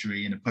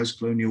century, in a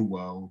post-colonial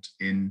world,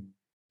 in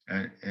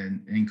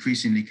an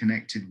increasingly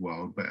connected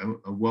world, but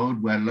a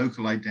world where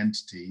local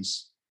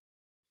identities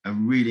are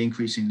really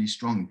increasingly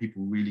strong,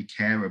 people really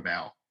care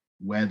about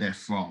where they're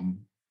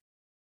from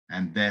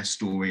and their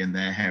story and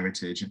their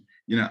heritage. And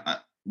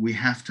we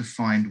have to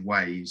find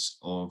ways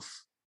of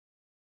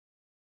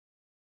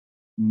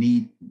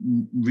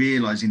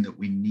realizing that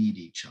we need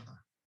each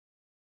other,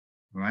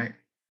 right?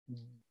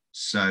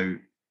 So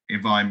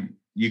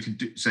you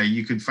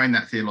could frame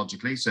that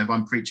theologically. So if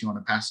I'm preaching on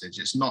a passage,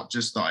 it's not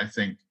just that I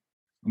think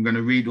I'm going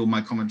to read all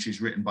my commentaries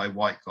written by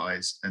white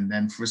guys, and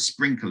then for a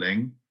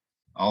sprinkling,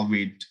 I'll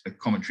read a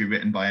commentary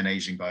written by an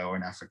Asian guy or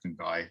an African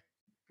guy,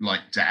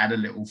 like to add a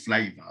little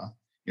flavor.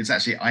 It's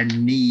actually, I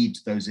need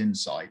those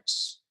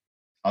insights.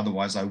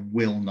 Otherwise, I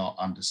will not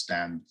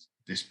understand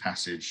this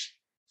passage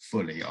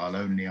fully. I'll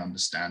only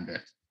understand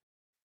it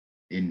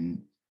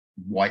in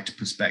white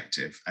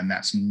perspective, and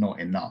that's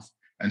not enough.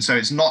 And so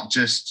it's not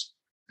just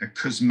a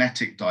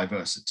cosmetic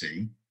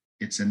diversity,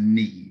 it's a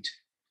need.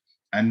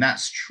 And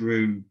that's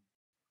true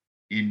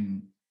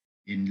in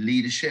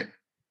leadership.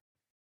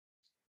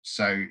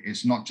 So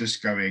it's not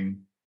just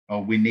going,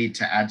 oh, we need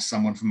to add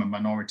someone from a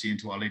minority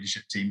into our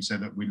leadership team so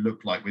that we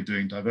look like we're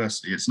doing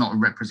diversity. It's not a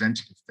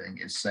representative thing.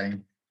 It's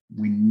saying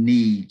we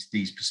need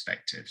these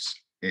perspectives.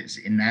 It's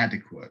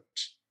inadequate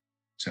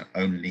to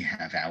only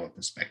have our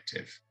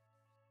perspective.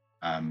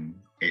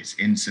 It's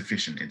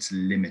insufficient, it's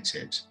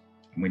limited.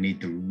 And we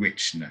need the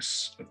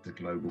richness of the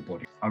global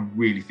body. I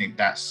really think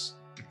that's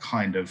the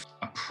kind of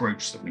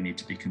approach that we need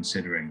to be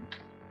considering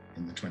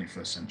in the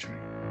 21st century.